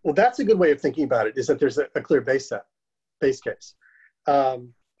 Well, that's a good way of thinking about it, is that there's a clear base case. So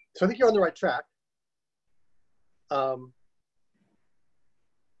I think you're on the right track.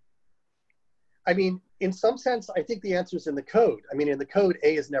 I mean, in some sense, I think the answer is in the code. I mean, in the code,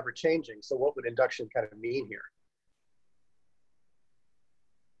 A is never changing. So what would induction kind of mean here?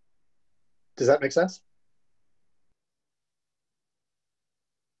 Does that make sense?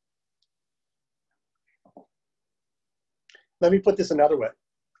 Let me put this another way.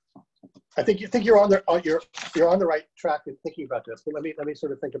 I think you're on the right track in thinking about this, but let me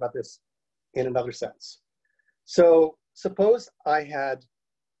sort of think about this in another sense. So suppose I had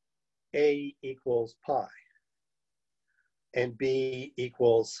A equals pi and B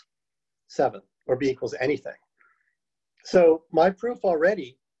equals 7, or B equals anything. So my proof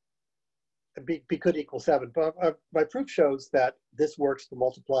already, B could equal 7, but my proof shows that this works for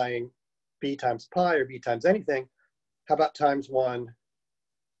multiplying B times pi or B times anything. How about times 1,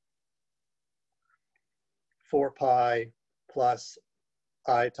 4 pi plus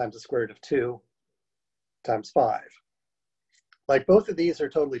I times the square root of 2 times 5. Like, both of these are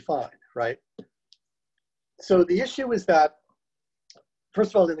totally fine, right? So the issue is that,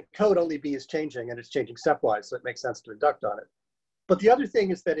 first of all, in the code, only B is changing, and it's changing stepwise, so it makes sense to induct on it. But the other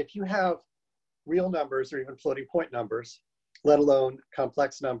thing is that if you have real numbers or even floating point numbers, let alone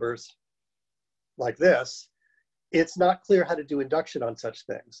complex numbers like this, it's not clear how to do induction on such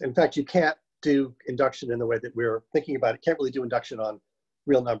things. In fact, you can't do induction in the way that we're thinking about it. Can't really do induction on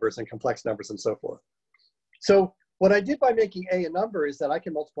real numbers and complex numbers and so forth. So what I did by making A a number is that I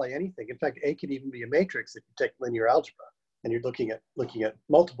can multiply anything. In fact, A could even be a matrix if you take linear algebra. and you're looking at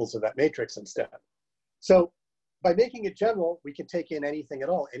multiples of that matrix instead. So by making it general, we can take in anything at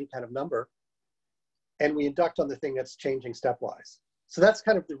all, any kind of number, and we induct on the thing that's changing stepwise. So that's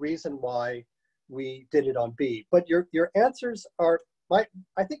kind of the reason why we did it on B. But your answers are,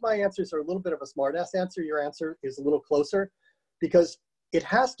 I think my answers are a little bit of a smartass answer. Your answer is a little closer because it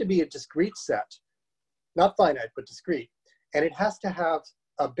has to be a discrete set, not finite, but discrete. And it has to have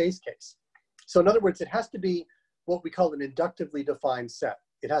a base case. So in other words, it has to be what we call an inductively defined set.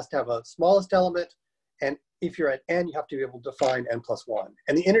 It has to have a smallest element. And if you're at n, you have to be able to define n plus 1.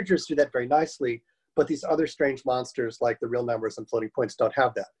 And the integers do that very nicely, but these other strange monsters like the real numbers and floating points don't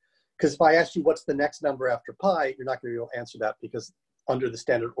have that. Because if I asked you what's the next number after pi, you're not going to be able to answer that because under the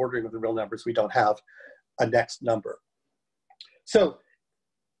standard ordering of the real numbers, we don't have a next number. So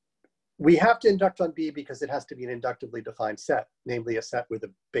we have to induct on B because it has to be an inductively defined set, namely a set with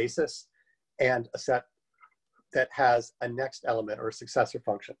a basis and a set that has a next element or a successor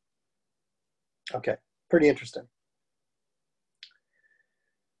function. Okay, pretty interesting.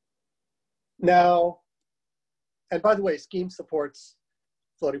 Now, and by the way, Scheme supports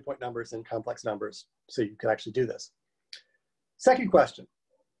floating point numbers and complex numbers, so you can actually do this. Second question.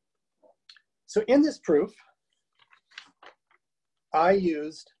 So in this proof, I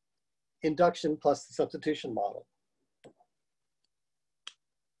used induction plus the substitution model.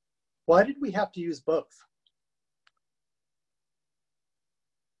 Why did we have to use both?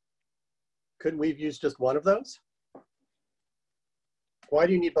 Couldn't we have used just one of those? Why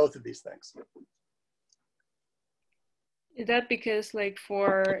do you need both of these things? Is that because like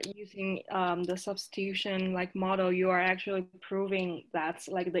for using the substitution like model, you are actually proving that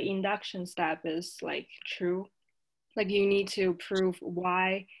like the induction step is like true? Like you need to prove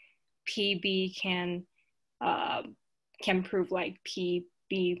why PB can prove like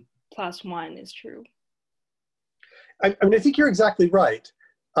PB plus 1 is true. I mean, I think you're exactly right.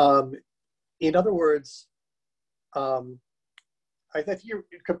 In other words, I think you're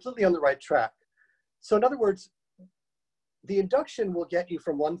completely on the right track. So in other words, the induction will get you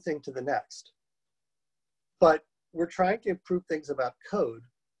from one thing to the next, but we're trying to improve things about code.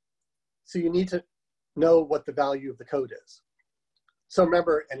 So you need to know what the value of the code is. So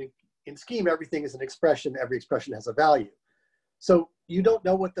remember, and in Scheme, everything is an expression. Every expression has a value. So you don't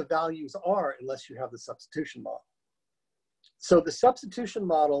know what the values are unless you have the substitution model. So the substitution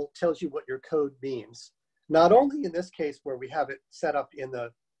model tells you what your code means, not only in this case where we have it set up in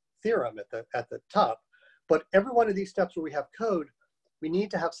the theorem at the top, but every one of these steps where we have code, we need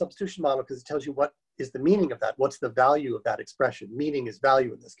to have substitution model because it tells you what is the meaning of that. What's the value of that expression? Meaning is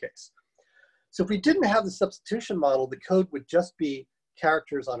value in this case. So if we didn't have the substitution model, the code would just be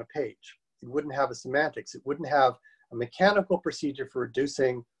characters on a page. It wouldn't have a semantics. It wouldn't have a mechanical procedure for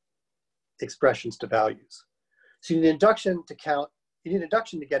reducing expressions to values. So you need induction to count, you need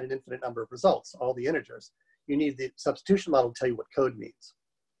induction to get an infinite number of results, all the integers. You need the substitution model to tell you what code means.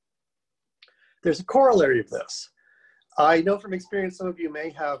 There's a corollary of this. I know from experience, some of you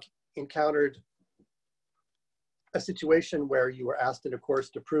may have encountered a situation where you were asked in a course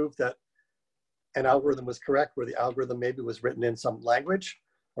to prove that an algorithm was correct, where the algorithm maybe was written in some language,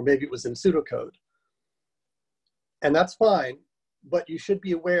 or maybe it was in pseudocode. And that's fine, but you should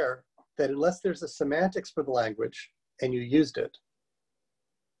be aware that unless there's a semantics for the language and you used it,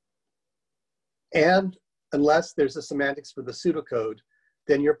 and unless there's a semantics for the pseudocode,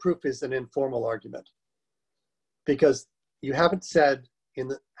 then your proof is an informal argument. Because you haven't said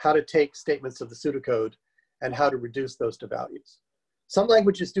how to take statements of the pseudocode and how to reduce those to values. Some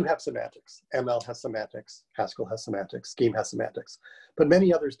languages do have semantics. ML has semantics, Haskell has semantics, Scheme has semantics, but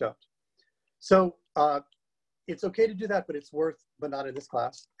many others don't. So it's okay to do that, but it's but not in this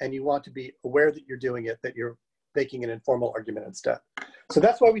class. And you want to be aware that you're doing it, that you're making an informal argument instead. So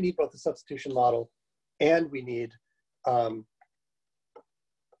that's why we need both the substitution model and we need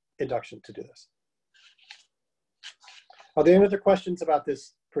induction to do this. Are there any other questions about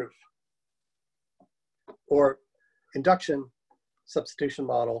this proof? Or induction, substitution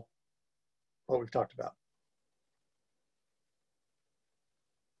model, what we've talked about?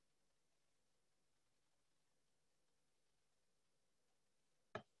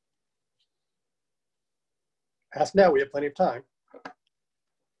 Ask now, we have plenty of time.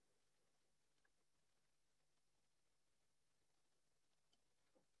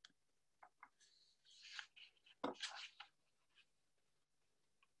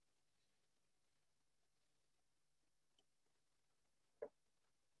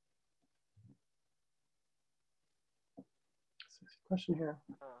 Question here.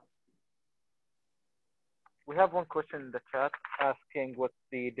 We have one question in the chat asking what's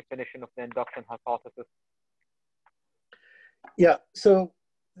the definition of the induction hypothesis. Yeah, so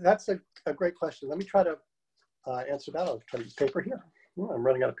that's a great question. Let me try to answer that. I'll try to use paper here. Oh, I'm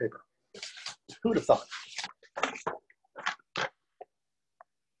running out of paper. Who would have thought?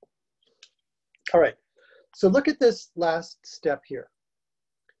 All right, so look at this last step here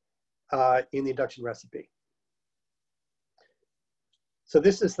in the induction recipe. So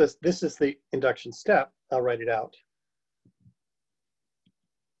this is the induction step. I'll write it out.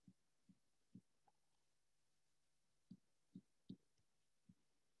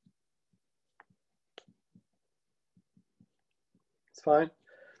 It's fine.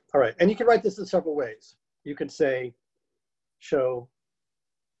 All right, and you can write this in several ways. You can say show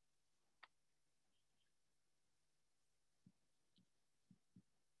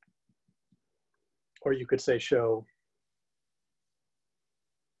or you could say show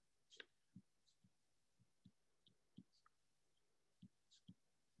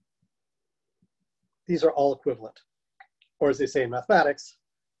these are all equivalent. Or as they say in mathematics,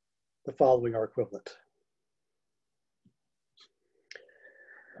 the following are equivalent.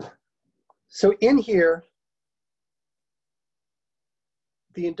 So in here,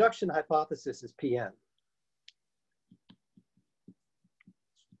 the induction hypothesis is Pn.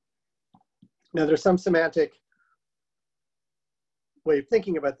 Now there's some semantic way of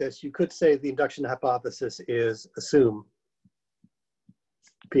thinking about this. You could say the induction hypothesis is assume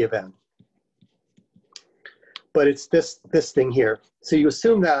P of n. But it's this thing here. So you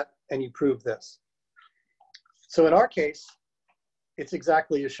assume that and you prove this. So in our case, it's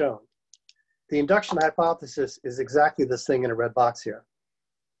exactly as shown. The induction hypothesis is exactly this thing in a red box here.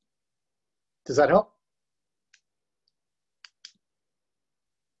 Does that help?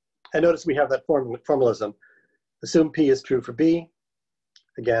 And notice we have that formalism. Assume P is true for B.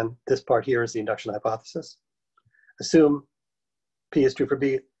 Again, this part here is the induction hypothesis. Assume P is true for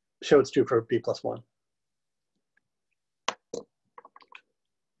B, show it's true for B plus 1.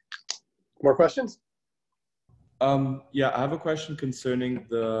 More questions? Yeah, I have a question concerning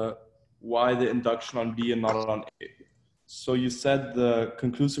why the induction on B and not on A. So you said the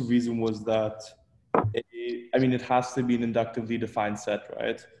conclusive reason was that it has to be an inductively defined set,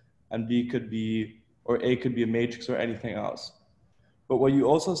 right? And B could be, or A could be a matrix or anything else. But what you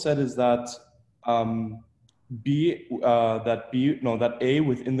also said is that that A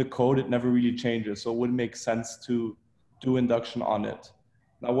within the code, it never really changes. So it wouldn't make sense to do induction on it.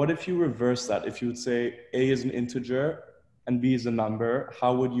 Now, what if you reverse that? If you would say A is an integer and B is a number,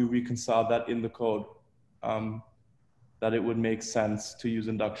 how would you reconcile that in the code? That it would make sense to use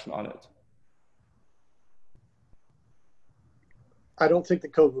induction on it? I don't think the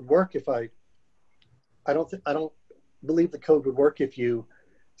code would work if I don't believe the code would work if you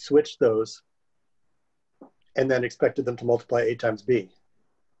switched those and then expected them to multiply A times B.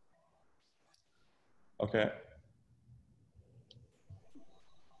 Okay.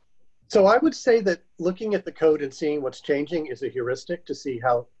 So I would say that looking at the code and seeing what's changing is a heuristic to see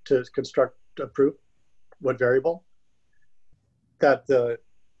how to construct a proof, what variable. That the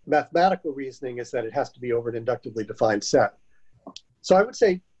mathematical reasoning is that it has to be over an inductively defined set. So I would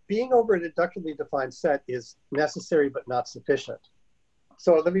say being over an inductively defined set is necessary but not sufficient.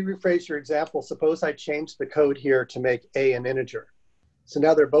 So let me rephrase your example. Suppose I change the code here to make A an integer. So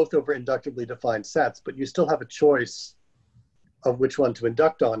now they're both over inductively defined sets, but you still have a choice of which one to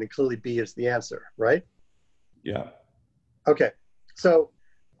induct on, and clearly B is the answer, right? Yeah. Okay, so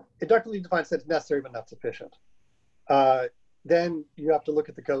inductively defined set is necessary but not sufficient. Then you have to look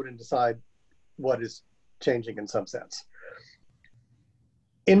at the code and decide what is changing in some sense.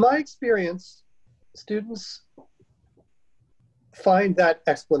 In my experience, students find that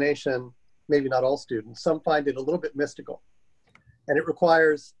explanation, maybe not all students, some find it a little bit mystical. And it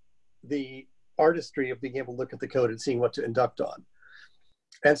requires the artistry of being able to look at the code and seeing what to induct on.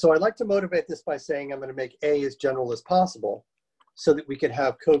 And so I'd like to motivate this by saying I'm going to make A as general as possible so that we can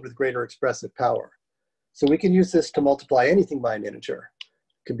have code with greater expressive power. So we can use this to multiply anything by an integer.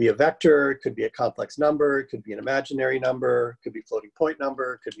 It could be a vector, it could be a complex number, it could be an imaginary number, it could be a floating point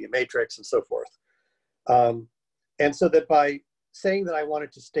number, it could be a matrix, and so forth. And so that by saying that I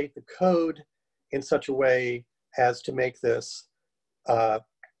wanted to state the code in such a way as to make this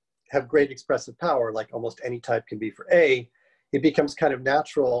have great expressive power, like almost any type can be for A, it becomes kind of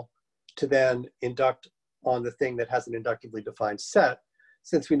natural to then induct on the thing that has an inductively defined set,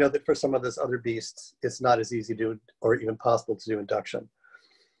 since we know that for some of those other beasts, it's not as easy to, or even possible to do induction.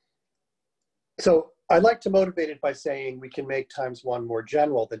 So I like to motivate it by saying we can make times one more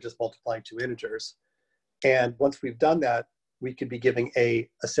general than just multiplying two integers. And once we've done that, we could be giving A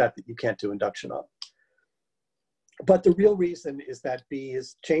a set that you can't do induction on. But the real reason is that B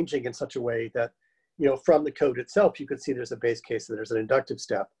is changing in such a way that from the code itself, you can see there's a base case and there's an inductive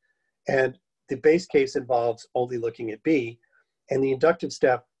step. And the base case involves only looking at B, and the inductive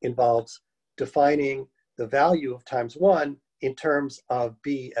step involves defining the value of times 1 in terms of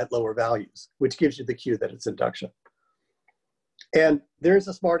B at lower values, which gives you the cue that it's induction. And there's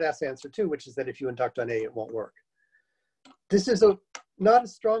a smart ass answer too, which is that if you induct on A, it won't work. This is not the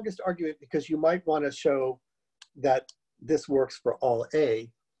strongest argument because you might want to show that this works for all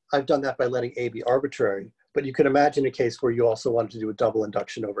A. I've done that by letting A be arbitrary, but you can imagine a case where you also wanted to do a double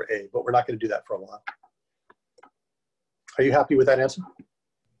induction over A, but we're not going to do that for a while. Are you happy with that answer?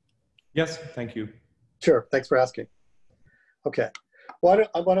 Yes, thank you. Sure, thanks for asking. Okay, well,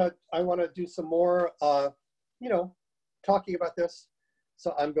 I want to do some more, talking about this.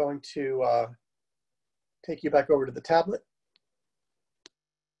 So I'm going to take you back over to the tablet.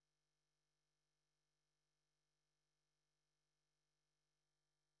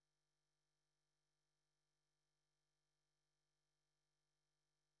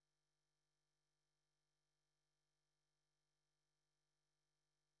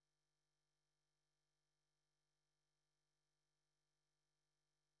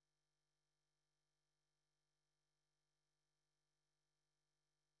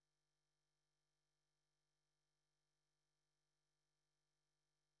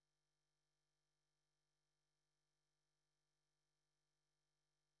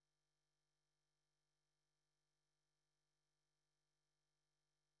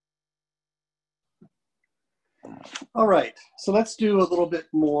 All right, so let's do a little bit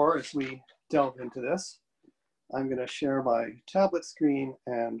more as we delve into this. I'm going to share my tablet screen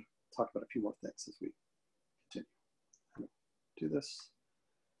and talk about a few more things as we continue. I'm going to do this.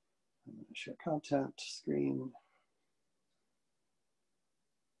 I'm going to share content screen.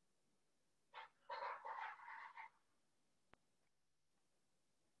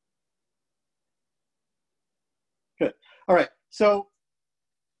 Good. All right, so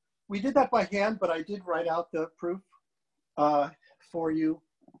we did that by hand, but I did write out the proof for you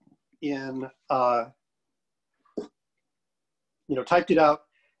in, typed it out.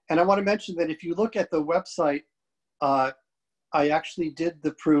 And I want to mention that if you look at the website, I actually did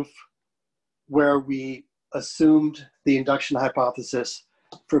the proof where we assumed the induction hypothesis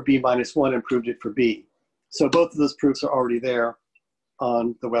for B-1 and proved it for B. So both of those proofs are already there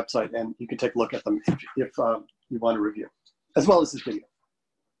on the website, and you can take a look at them if you want to review, as well as this video.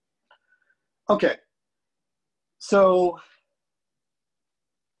 Okay, so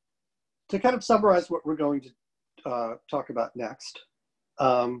to kind of summarize what we're going to talk about next,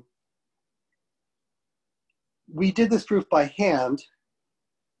 we did this proof by hand,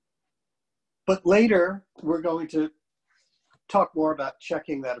 but later we're going to talk more about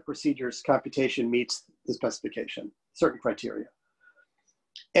checking that a procedure's computation meets the specification, certain criteria.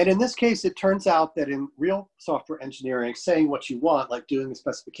 And in this case, it turns out that in real software engineering, saying what you want, like doing the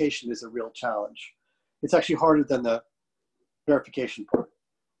specification, is a real challenge. It's actually harder than the verification part.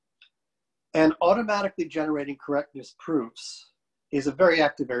 And automatically generating correctness proofs is a very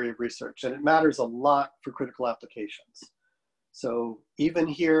active area of research, and it matters a lot for critical applications. So even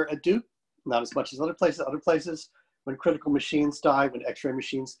here at Duke, not as much as other places, when critical machines die, when X-ray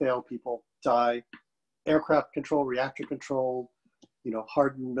machines fail, people die. Aircraft control, reactor control,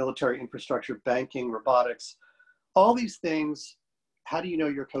 hardened military infrastructure, banking, robotics, all these things. How do you know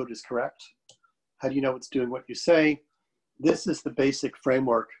your code is correct? How do you know it's doing what you say? This is the basic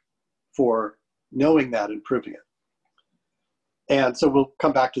framework for knowing that and proving it. And so we'll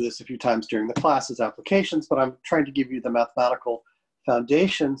come back to this a few times during the class as applications, but I'm trying to give you the mathematical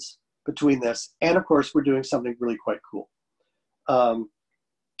foundations between this. And of course, we're doing something really quite cool. All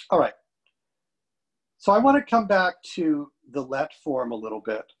right. So I want to come back to the let form a little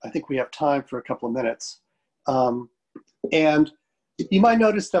bit. I think we have time for a couple of minutes. And you might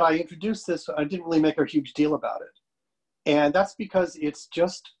notice that I introduced this, I didn't really make a huge deal about it. And that's because it's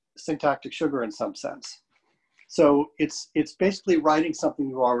just syntactic sugar in some sense. So it's basically writing something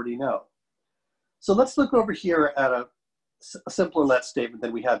you already know. So let's look over here at a simpler let statement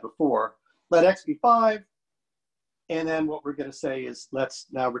than we had before. Let x be 5, and then what we're going to say is let's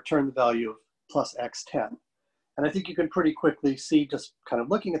now return the value of plus x10. And I think you can pretty quickly see, just kind of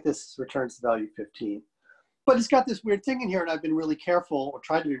looking at this, returns the value 15. But it's got this weird thing in here, and I've been really careful, or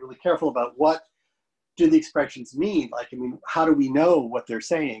tried to be really careful about what do the expressions mean? Like, I mean, how do we know what they're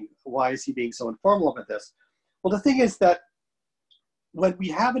saying? Why is he being so informal about this? Well, the thing is that when we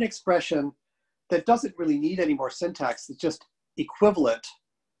have an expression that doesn't really need any more syntax, it's just equivalent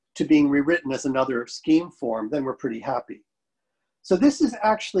to being rewritten as another scheme form, then we're pretty happy. So this is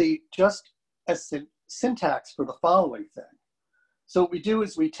actually just a syntax for the following thing. So what we do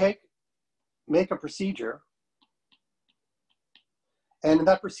is we take make a procedure, and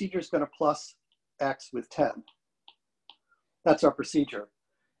that procedure is going to plus x with 10. That's our procedure.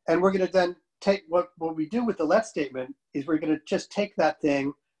 And we're going to then take what we do with the let statement is we're going to just take that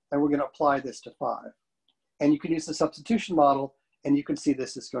thing and we're going to apply this to 5. And you can use the substitution model and you can see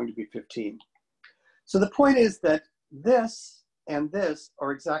this is going to be 15. So the point is that this and this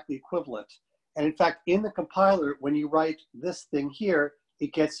are exactly equivalent. And in fact, in the compiler, when you write this thing here,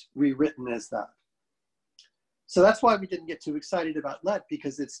 it gets rewritten as that. So that's why we didn't get too excited about let,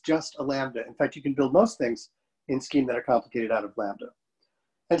 because it's just a lambda. In fact, you can build most things in Scheme that are complicated out of lambda.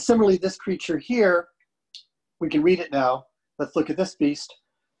 And similarly, this creature here, we can read it now. Let's look at this beast.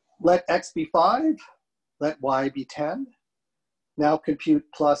 Let x be 5, let y be 10. Now compute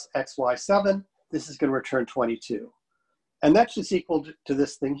plus xy 7. This is going to return 22. And that's just equal to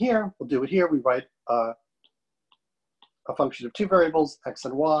this thing here. We'll do it here. We write a function of 2 variables, x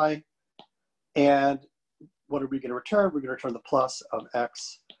and y. And what are we going to return? We're going to return the plus of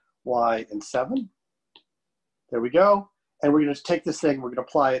x, y, and 7. There we go. And we're going to take this thing, we're going to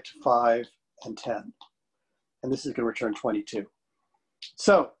apply it to 5 and 10. And this is going to return 22.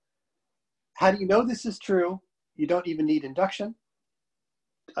 So how do you know this is true? You don't even need induction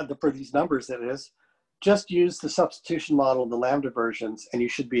for these numbers, that is. Just use the substitution model in the lambda versions, and you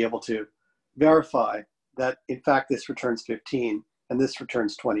should be able to verify that, in fact, this returns 15, and this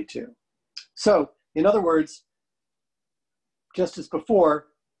returns 22. So, in other words, just as before,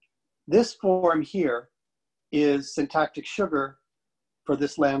 this form here is syntactic sugar for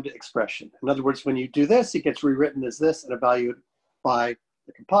this lambda expression. In other words, when you do this, it gets rewritten as this and evaluated by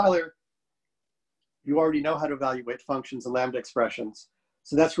the compiler. You already know how to evaluate functions and lambda expressions.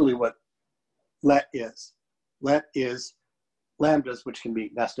 So that's really what let is. Let is lambdas, which can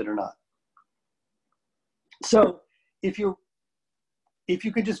be nested or not. So if you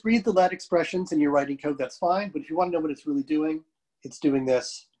could just read the let expressions and you're writing code, that's fine. But if you want to know what it's really doing, it's doing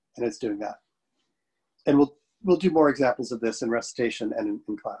this and it's doing that. And we'll do more examples of this in recitation and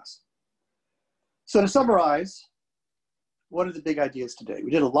in class. So to summarize, what are the big ideas today?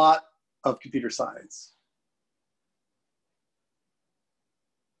 We did a lot of computer science.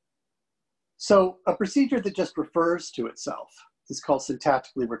 So a procedure that just refers to itself is called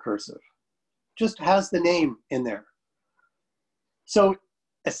syntactically recursive. Just has the name in there. So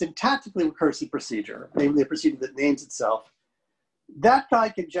a syntactically recursive procedure, namely a procedure that names itself, that guy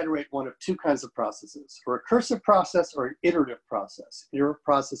can generate one of two kinds of processes, a recursive process or an iterative process. Iterative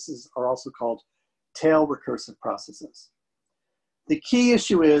processes are also called tail recursive processes. The key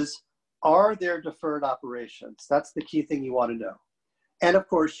issue is, are there deferred operations? That's the key thing you want to know. And of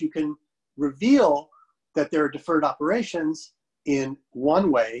course, you can reveal that there are deferred operations in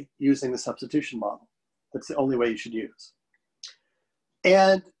one way using the substitution model. That's the only way you should use.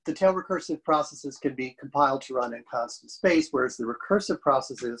 And the tail recursive processes can be compiled to run in constant space, whereas the recursive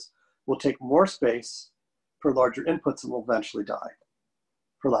processes will take more space for larger inputs and will eventually die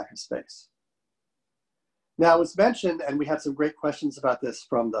for lack of space. Now, as mentioned, and we had some great questions about this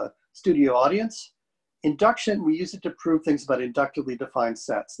from the studio audience, induction, we use it to prove things about inductively defined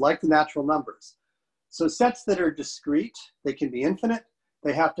sets, like the natural numbers. So sets that are discrete, they can be infinite.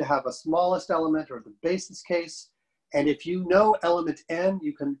 They have to have a smallest element or the basis case. And if you know element n,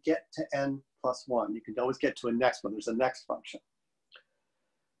 you can get to n plus 1. You can always get to a next one. There's a next function.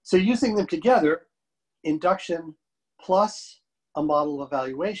 So using them together, induction plus a model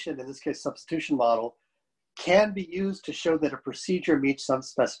evaluation, in this case substitution model, can be used to show that a procedure meets some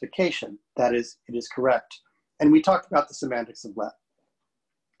specification. That is, it is correct. And we talked about the semantics of let.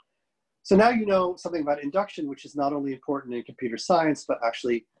 So now you know something about induction, which is not only important in computer science, but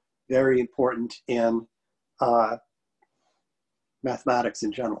actually very important in mathematics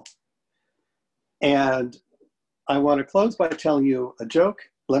in general. And I want to close by telling you a joke.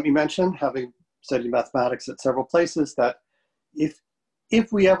 Let me mention, having studied mathematics at several places, that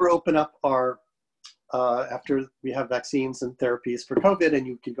if we ever open up our after we have vaccines and therapies for COVID and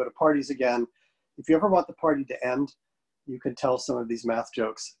you can go to parties again, if you ever want the party to end, you can tell some of these math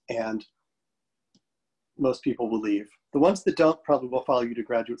jokes and most people will leave. The ones that don't probably will follow you to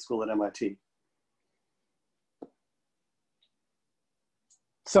graduate school at MIT.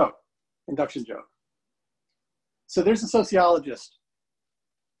 So, induction joke. So there's a sociologist,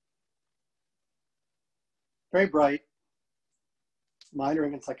 very bright,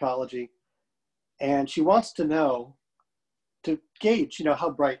 minoring in psychology, and she wants to know, to gauge, how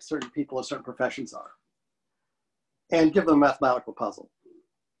bright certain people in certain professions are, and give them a mathematical puzzle.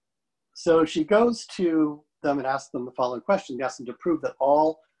 So she goes to them and asks them the following question. She asks them to prove that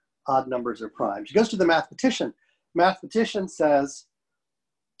all odd numbers are prime. She goes to the mathematician. Mathematician says,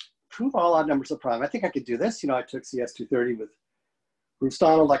 prove all odd numbers are prime. I think I could do this. You know, I took CS230 with Bruce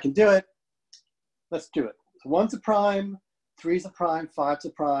Donald. I can do it. Let's do it. So 1's a prime, 3's a prime, 5's a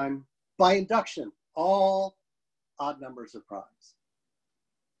prime. By induction, all odd numbers are primes.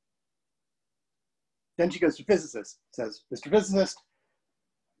 Then she goes to physicist, says, Mr. Physicist,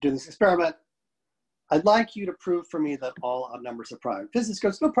 do this experiment. I'd like you to prove for me that all odd numbers are prime. Physicist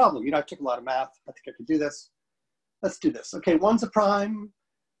goes, no problem. You know, I took a lot of math. I think I can do this. Let's do this. Okay, 1's a prime,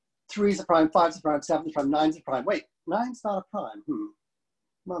 3's a prime, 5's a prime, 7's a prime, 9's a prime. Wait, 9's not a prime.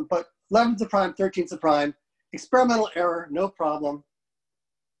 But 11's a prime, 13's a prime. Experimental error, no problem.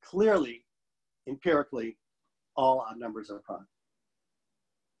 Clearly, empirically, all odd numbers are prime.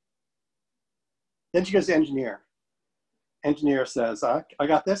 Then she goes to engineer. Engineer says, I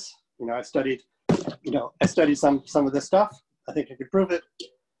got this. You know, I studied some of this stuff. I think I could prove it.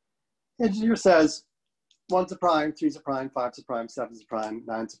 Engineer says, 1's a prime, 3's a prime, 5's a prime, 7's a prime,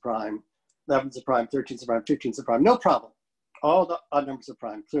 9's a prime, 11's a prime, 13's a prime, 15's a prime. No problem. All the odd numbers are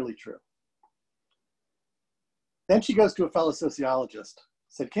prime, clearly true. Then she goes to a fellow sociologist.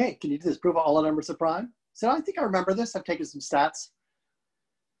 Said, okay, can you do this? Prove all the numbers are prime? Said, I think I remember this. I've taken some stats.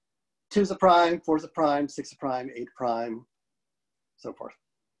 2's a prime, 4's a prime, 6's a prime, 8 prime, so forth.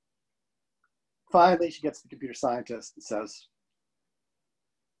 Finally, she gets to the computer scientist and says,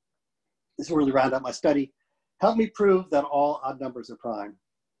 this will really round out my study. Help me prove that all odd numbers are prime.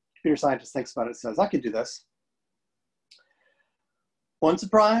 Computer scientist thinks about it and says, I can do this. 1's a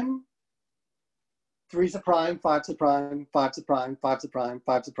prime, 3's a prime, 5's a prime, 5's a prime, 5's a prime,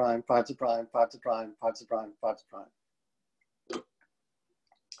 5's a prime, 5's a prime, 5's a prime, 5's a prime, 5's a prime.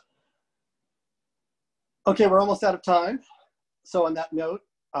 Okay, we're almost out of time. So on that note,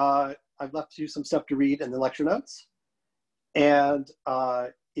 I've left you some stuff to read in the lecture notes. And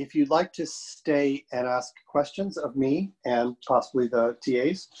if you'd like to stay and ask questions of me and possibly the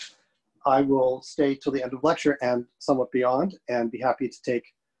TAs, I will stay till the end of the lecture and somewhat beyond and be happy to take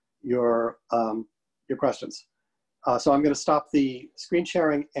your questions. So I'm going to stop the screen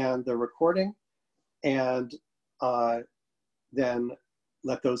sharing and the recording and then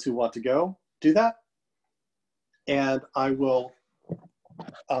let those who want to go do that. And I will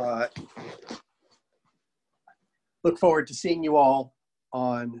look forward to seeing you all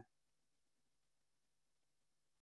on